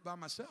on a roof by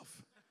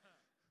myself,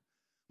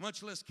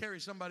 much less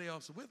carry somebody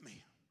else with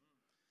me.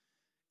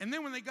 And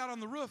then when they got on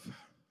the roof,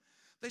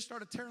 they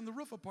started tearing the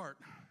roof apart.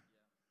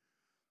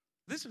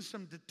 This is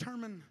some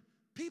determined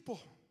people.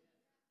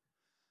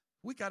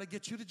 We got to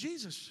get you to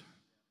Jesus.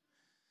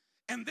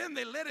 And then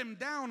they let him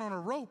down on a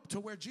rope to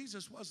where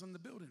Jesus was in the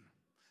building.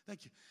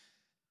 Thank you.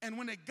 And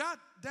when it got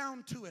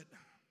down to it,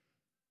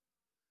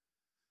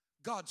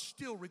 God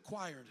still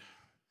required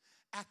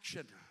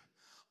action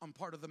on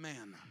part of the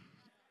man.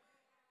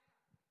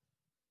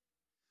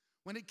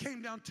 When it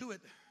came down to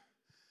it,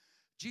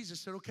 Jesus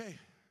said, okay,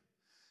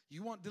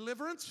 you want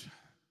deliverance?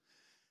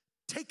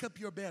 Take up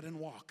your bed and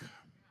walk.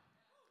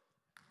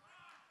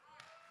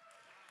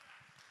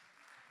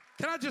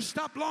 Can I just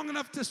stop long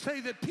enough to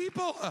say that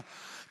people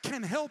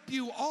can help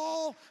you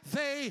all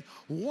they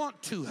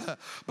want to,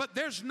 but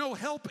there's no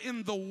help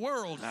in the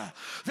world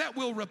that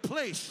will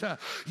replace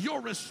your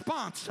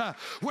response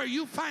where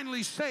you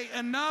finally say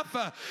enough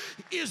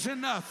is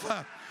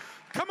enough.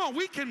 Come on,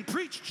 we can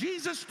preach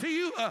Jesus to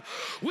you.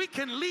 We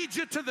can lead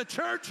you to the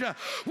church.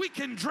 We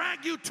can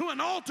drag you to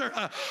an altar.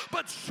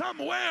 But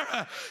somewhere,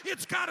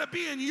 it's got to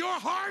be in your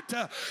heart.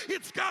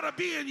 It's got to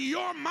be in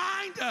your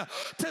mind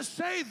to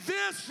say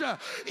this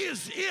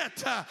is it.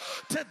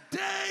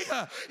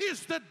 Today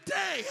is the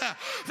day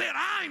that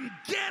I'm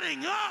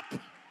getting up.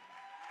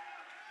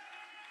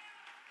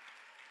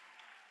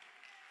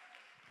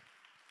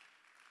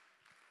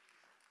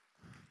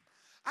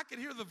 I can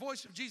hear the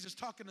voice of Jesus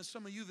talking to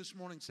some of you this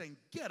morning saying,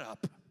 get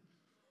up.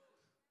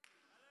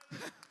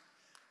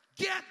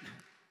 Get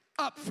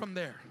up from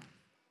there.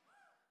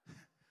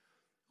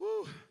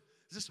 Woo.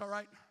 Is this all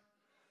right?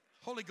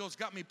 Holy Ghost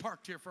got me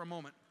parked here for a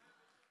moment.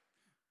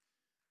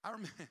 I'm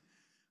going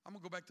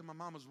to go back to my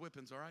mama's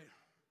whippings, all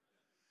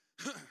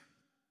right?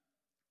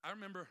 I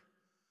remember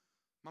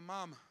my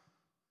mom,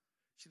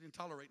 she didn't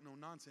tolerate no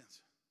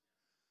nonsense.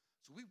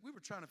 So we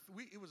were trying to,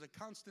 it was a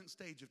constant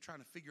stage of trying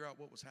to figure out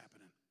what was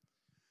happening.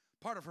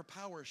 Part of her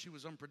power, she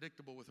was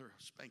unpredictable with her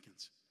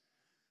spankings,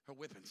 her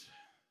whippings.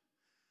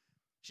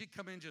 She'd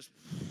come in just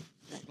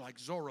like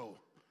Zorro.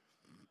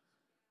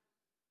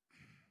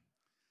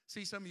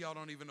 See, some of y'all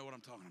don't even know what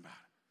I'm talking about.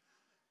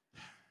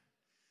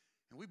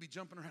 And we'd be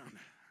jumping around.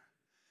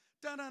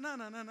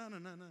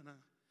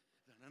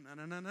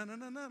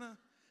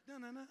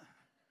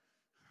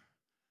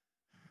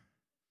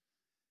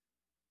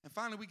 And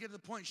finally we get to the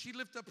point, she'd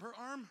lift up her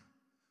arm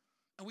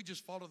and we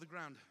just fall to the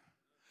ground.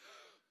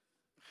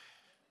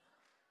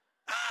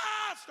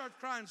 Start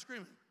crying,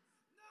 screaming.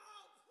 No,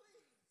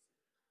 please.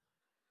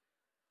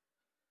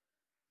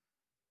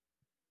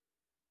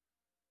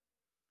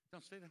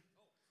 Don't stay there.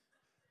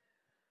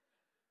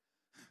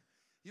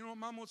 You know what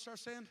Mom would start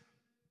saying?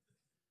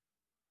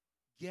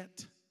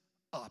 Get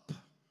up.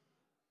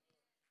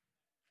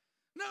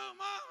 No,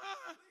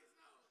 Mom.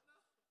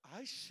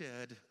 I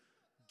said,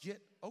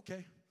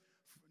 okay.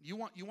 You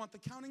want the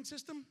counting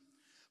system?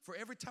 For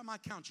every time I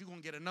count, you're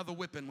going to get another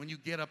whipping when you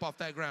get up off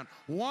that ground.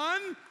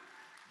 1,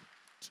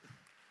 2.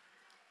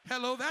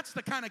 Hello, that's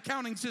the kind of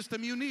counting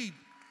system you need.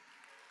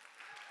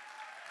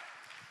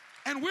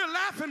 And we're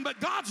laughing, but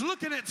God's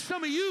looking at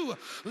some of you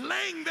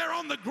laying there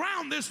on the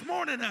ground this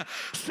morning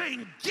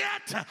saying,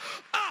 get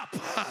up.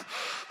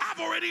 I've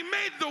already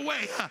made the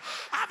way.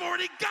 I've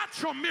already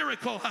got your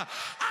miracle.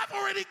 I've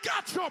already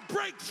got your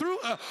breakthrough.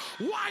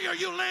 Why are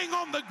you laying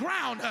on the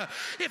ground?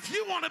 If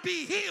you want to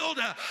be healed,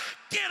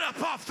 get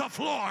up off the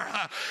floor.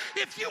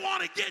 If you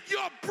want to get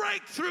your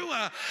breakthrough,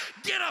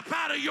 get up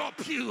out of your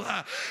pew.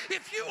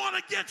 If you want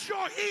to get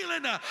your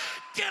healing,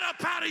 get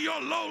up out of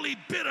your lowly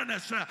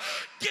bitterness.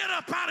 Get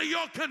up out of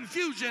your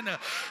confusion.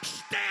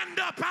 Stand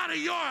up out of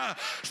your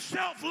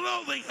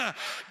self-loathing.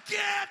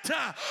 Get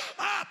up.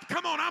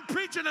 Come on, I'm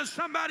preaching to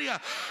somebody.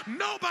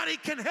 Nobody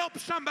can help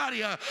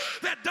somebody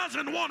that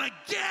doesn't want to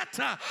get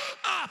up.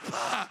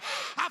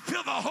 I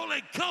feel the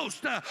Holy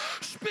Ghost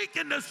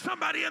speaking to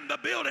somebody in the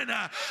building.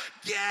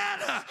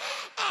 Get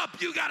up.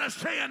 up, you got to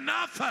say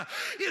enough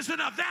is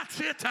enough. That's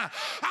it.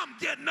 I'm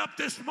getting up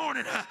this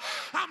morning.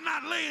 I'm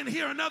not laying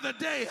here another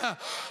day.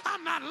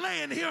 I'm not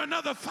laying here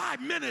another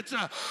 5 minutes.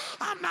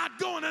 I'm not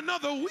going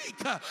another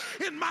week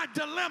in my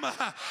dilemma.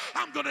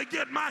 I'm going to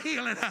get my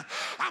healing.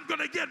 I'm going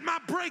to get my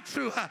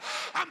breakthrough.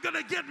 I'm going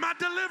to get my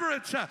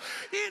deliverance.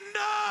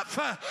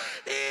 Enough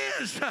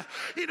is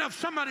enough.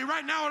 Somebody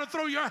right now ought to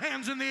throw your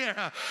hands in the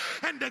air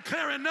and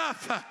declare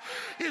enough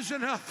is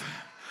enough.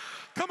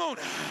 Come on.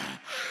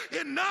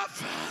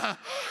 Enough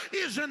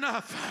is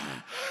enough.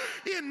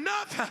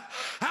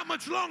 Enough. How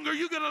much longer are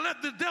you going to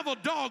let the devil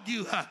dog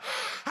you?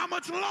 How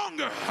much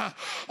longer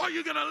are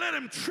you going to let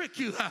him trick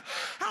you?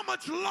 How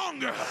much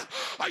longer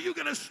are you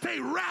going to stay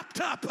wrapped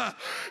up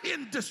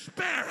in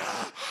despair?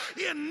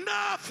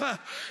 Enough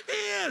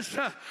is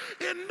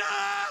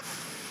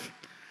enough.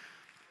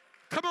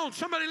 Come on,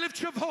 somebody lift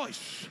your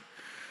voice.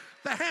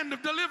 The hand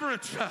of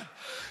deliverance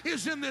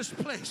is in this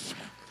place.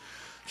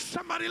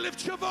 Somebody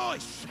lift your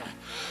voice.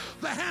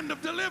 The hand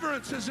of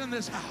deliverance is in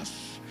this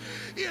house.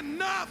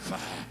 Enough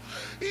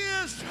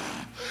is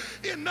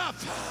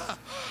enough.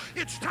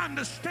 It's time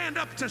to stand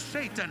up to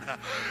Satan.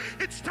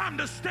 It's time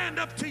to stand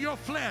up to your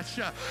flesh.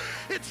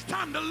 It's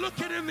time to look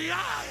it in the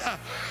eye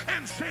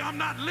and say, I'm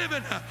not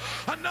living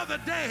another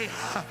day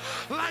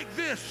like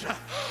this.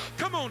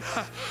 Come on.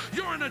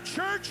 You're in a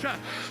church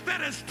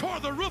that has tore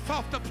the roof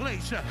off the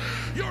place.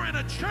 You're in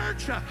a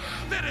church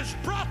that has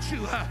brought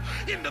you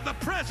into the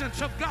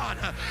presence of God.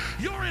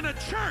 You're in a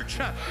church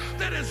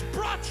that has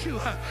brought you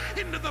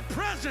into the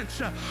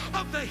presence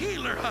of the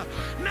healer.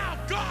 Now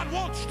God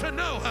wants to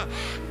know,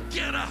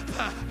 get up.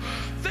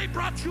 They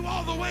brought you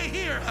all the way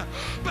here,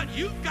 but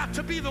you've got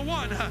to be the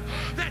one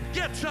that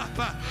gets up.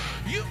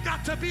 You've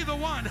got to be the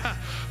one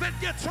that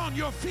gets on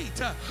your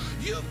feet.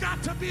 You've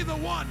got to be the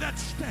one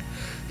that's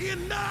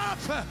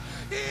enough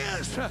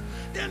is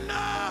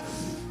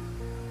enough.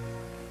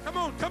 Come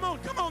on, come on,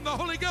 come on. The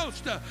Holy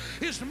Ghost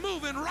is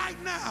moving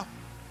right now.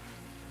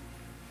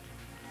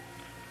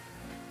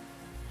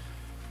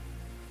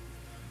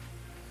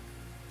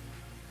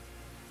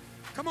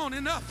 Come on,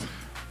 enough.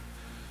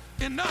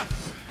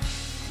 Enough.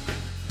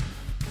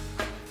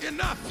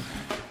 Enough.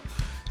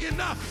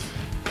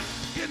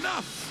 Enough.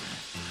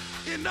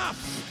 Enough.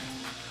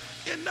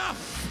 Enough.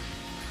 Enough.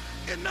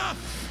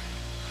 Enough.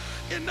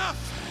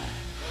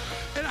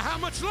 Enough. And how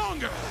much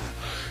longer?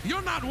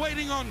 You're not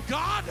waiting on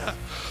God.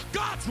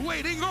 God's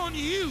waiting on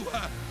you.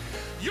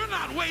 You're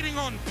not waiting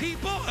on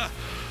people.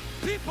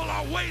 People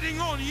are waiting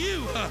on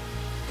you.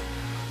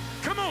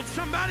 Come on,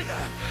 somebody.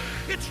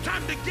 It's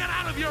time to get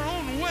out of your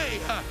own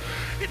way.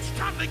 It's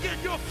time to get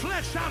your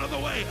flesh out of the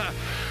way.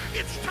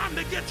 It's time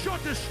to get your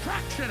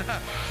distraction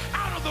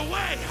out of the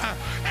way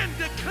and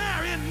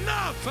declare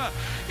enough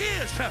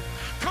is.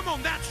 Come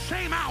on, that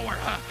same hour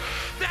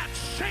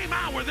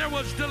there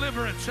was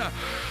deliverance.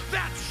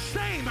 That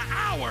same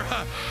hour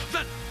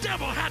the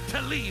devil had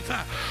to leave.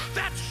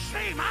 That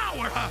same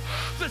hour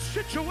the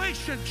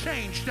situation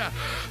changed.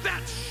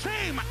 That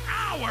same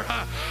hour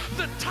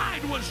the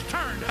tide was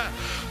turned.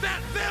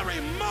 That very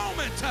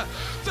moment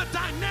the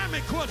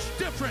dynamic was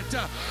different.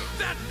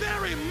 That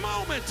very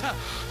moment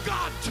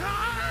God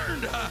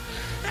turned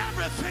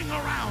everything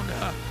around.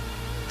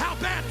 How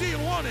bad do you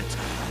want it?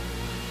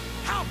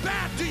 How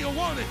bad do you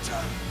want it?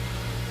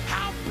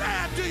 How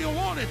bad do you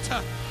want it?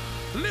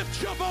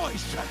 Lift your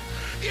voice.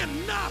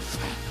 Enough.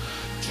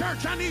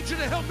 Church, I need you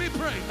to help me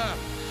pray.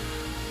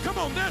 Come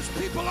on, there's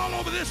people all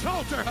over this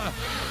altar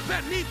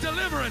that need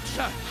deliverance.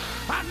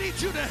 I need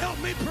you to help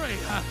me pray.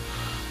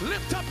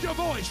 Lift up your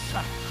voice.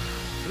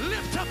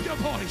 Lift up your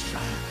voice.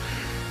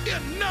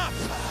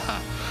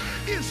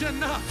 Enough is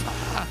enough.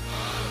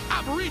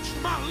 I've reached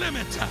my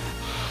limit.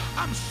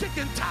 I'm sick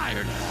and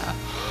tired.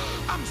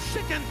 I'm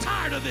sick and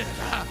tired of this.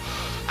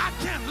 I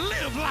can't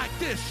live like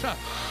this.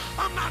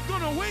 I'm not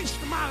going to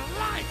waste my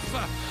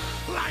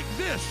life like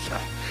this.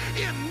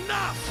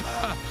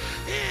 Enough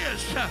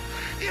is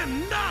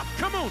enough.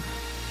 Come on.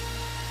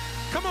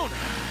 Come on.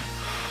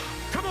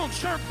 Come on,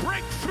 sir.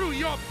 Break through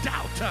your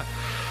doubt.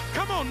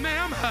 Come on,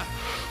 ma'am.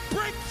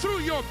 Break through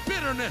your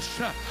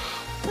bitterness.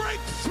 Break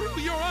through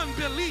your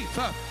unbelief.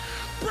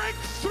 Break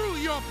through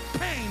your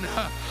pain.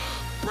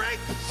 Break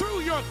through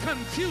your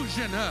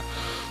confusion.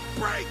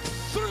 Break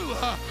through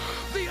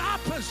the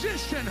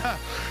opposition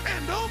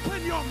and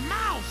open your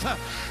mouth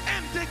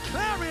and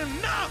declare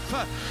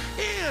enough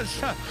is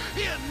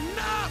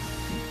enough.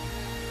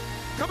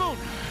 Come on.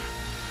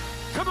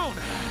 Come on.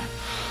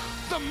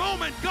 The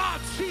moment God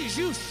sees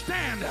you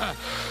stand,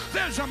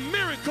 there's a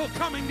miracle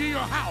coming to your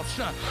house.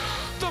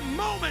 The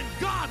moment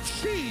God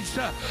sees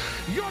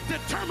your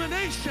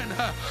determination,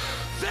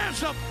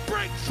 there's a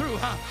breakthrough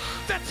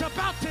that's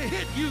about to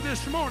hit you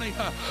this morning.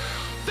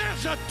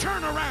 There's a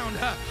turnaround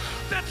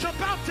that's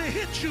about to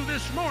hit you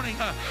this morning.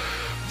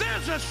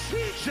 There's a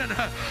season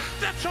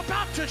that's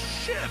about to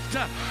shift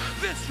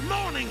this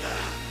morning.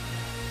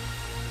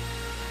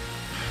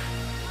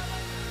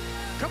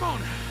 Come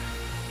on.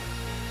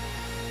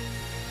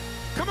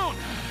 Come on.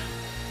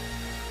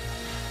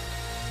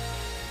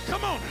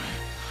 Come on.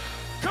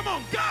 Come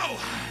on, go.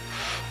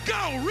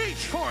 Go,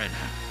 reach for it.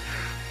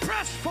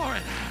 Press for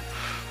it.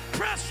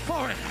 Press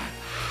for it.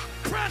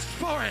 Press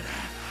for it.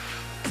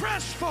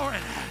 Press for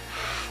it.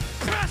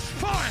 Press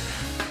for it.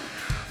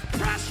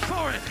 Press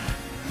for it.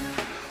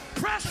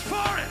 Press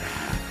for it.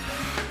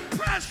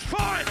 Press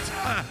for it.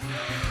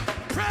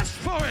 Press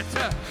for it.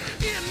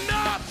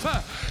 Enough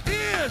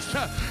is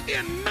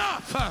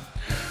enough.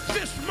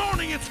 This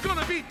morning it's going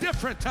to be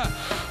different.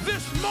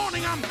 This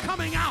morning I'm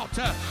coming out.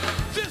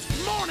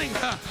 This morning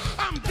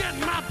I'm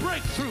getting my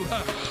breakthrough.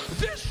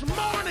 This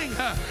morning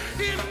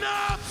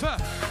enough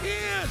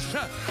is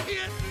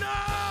enough.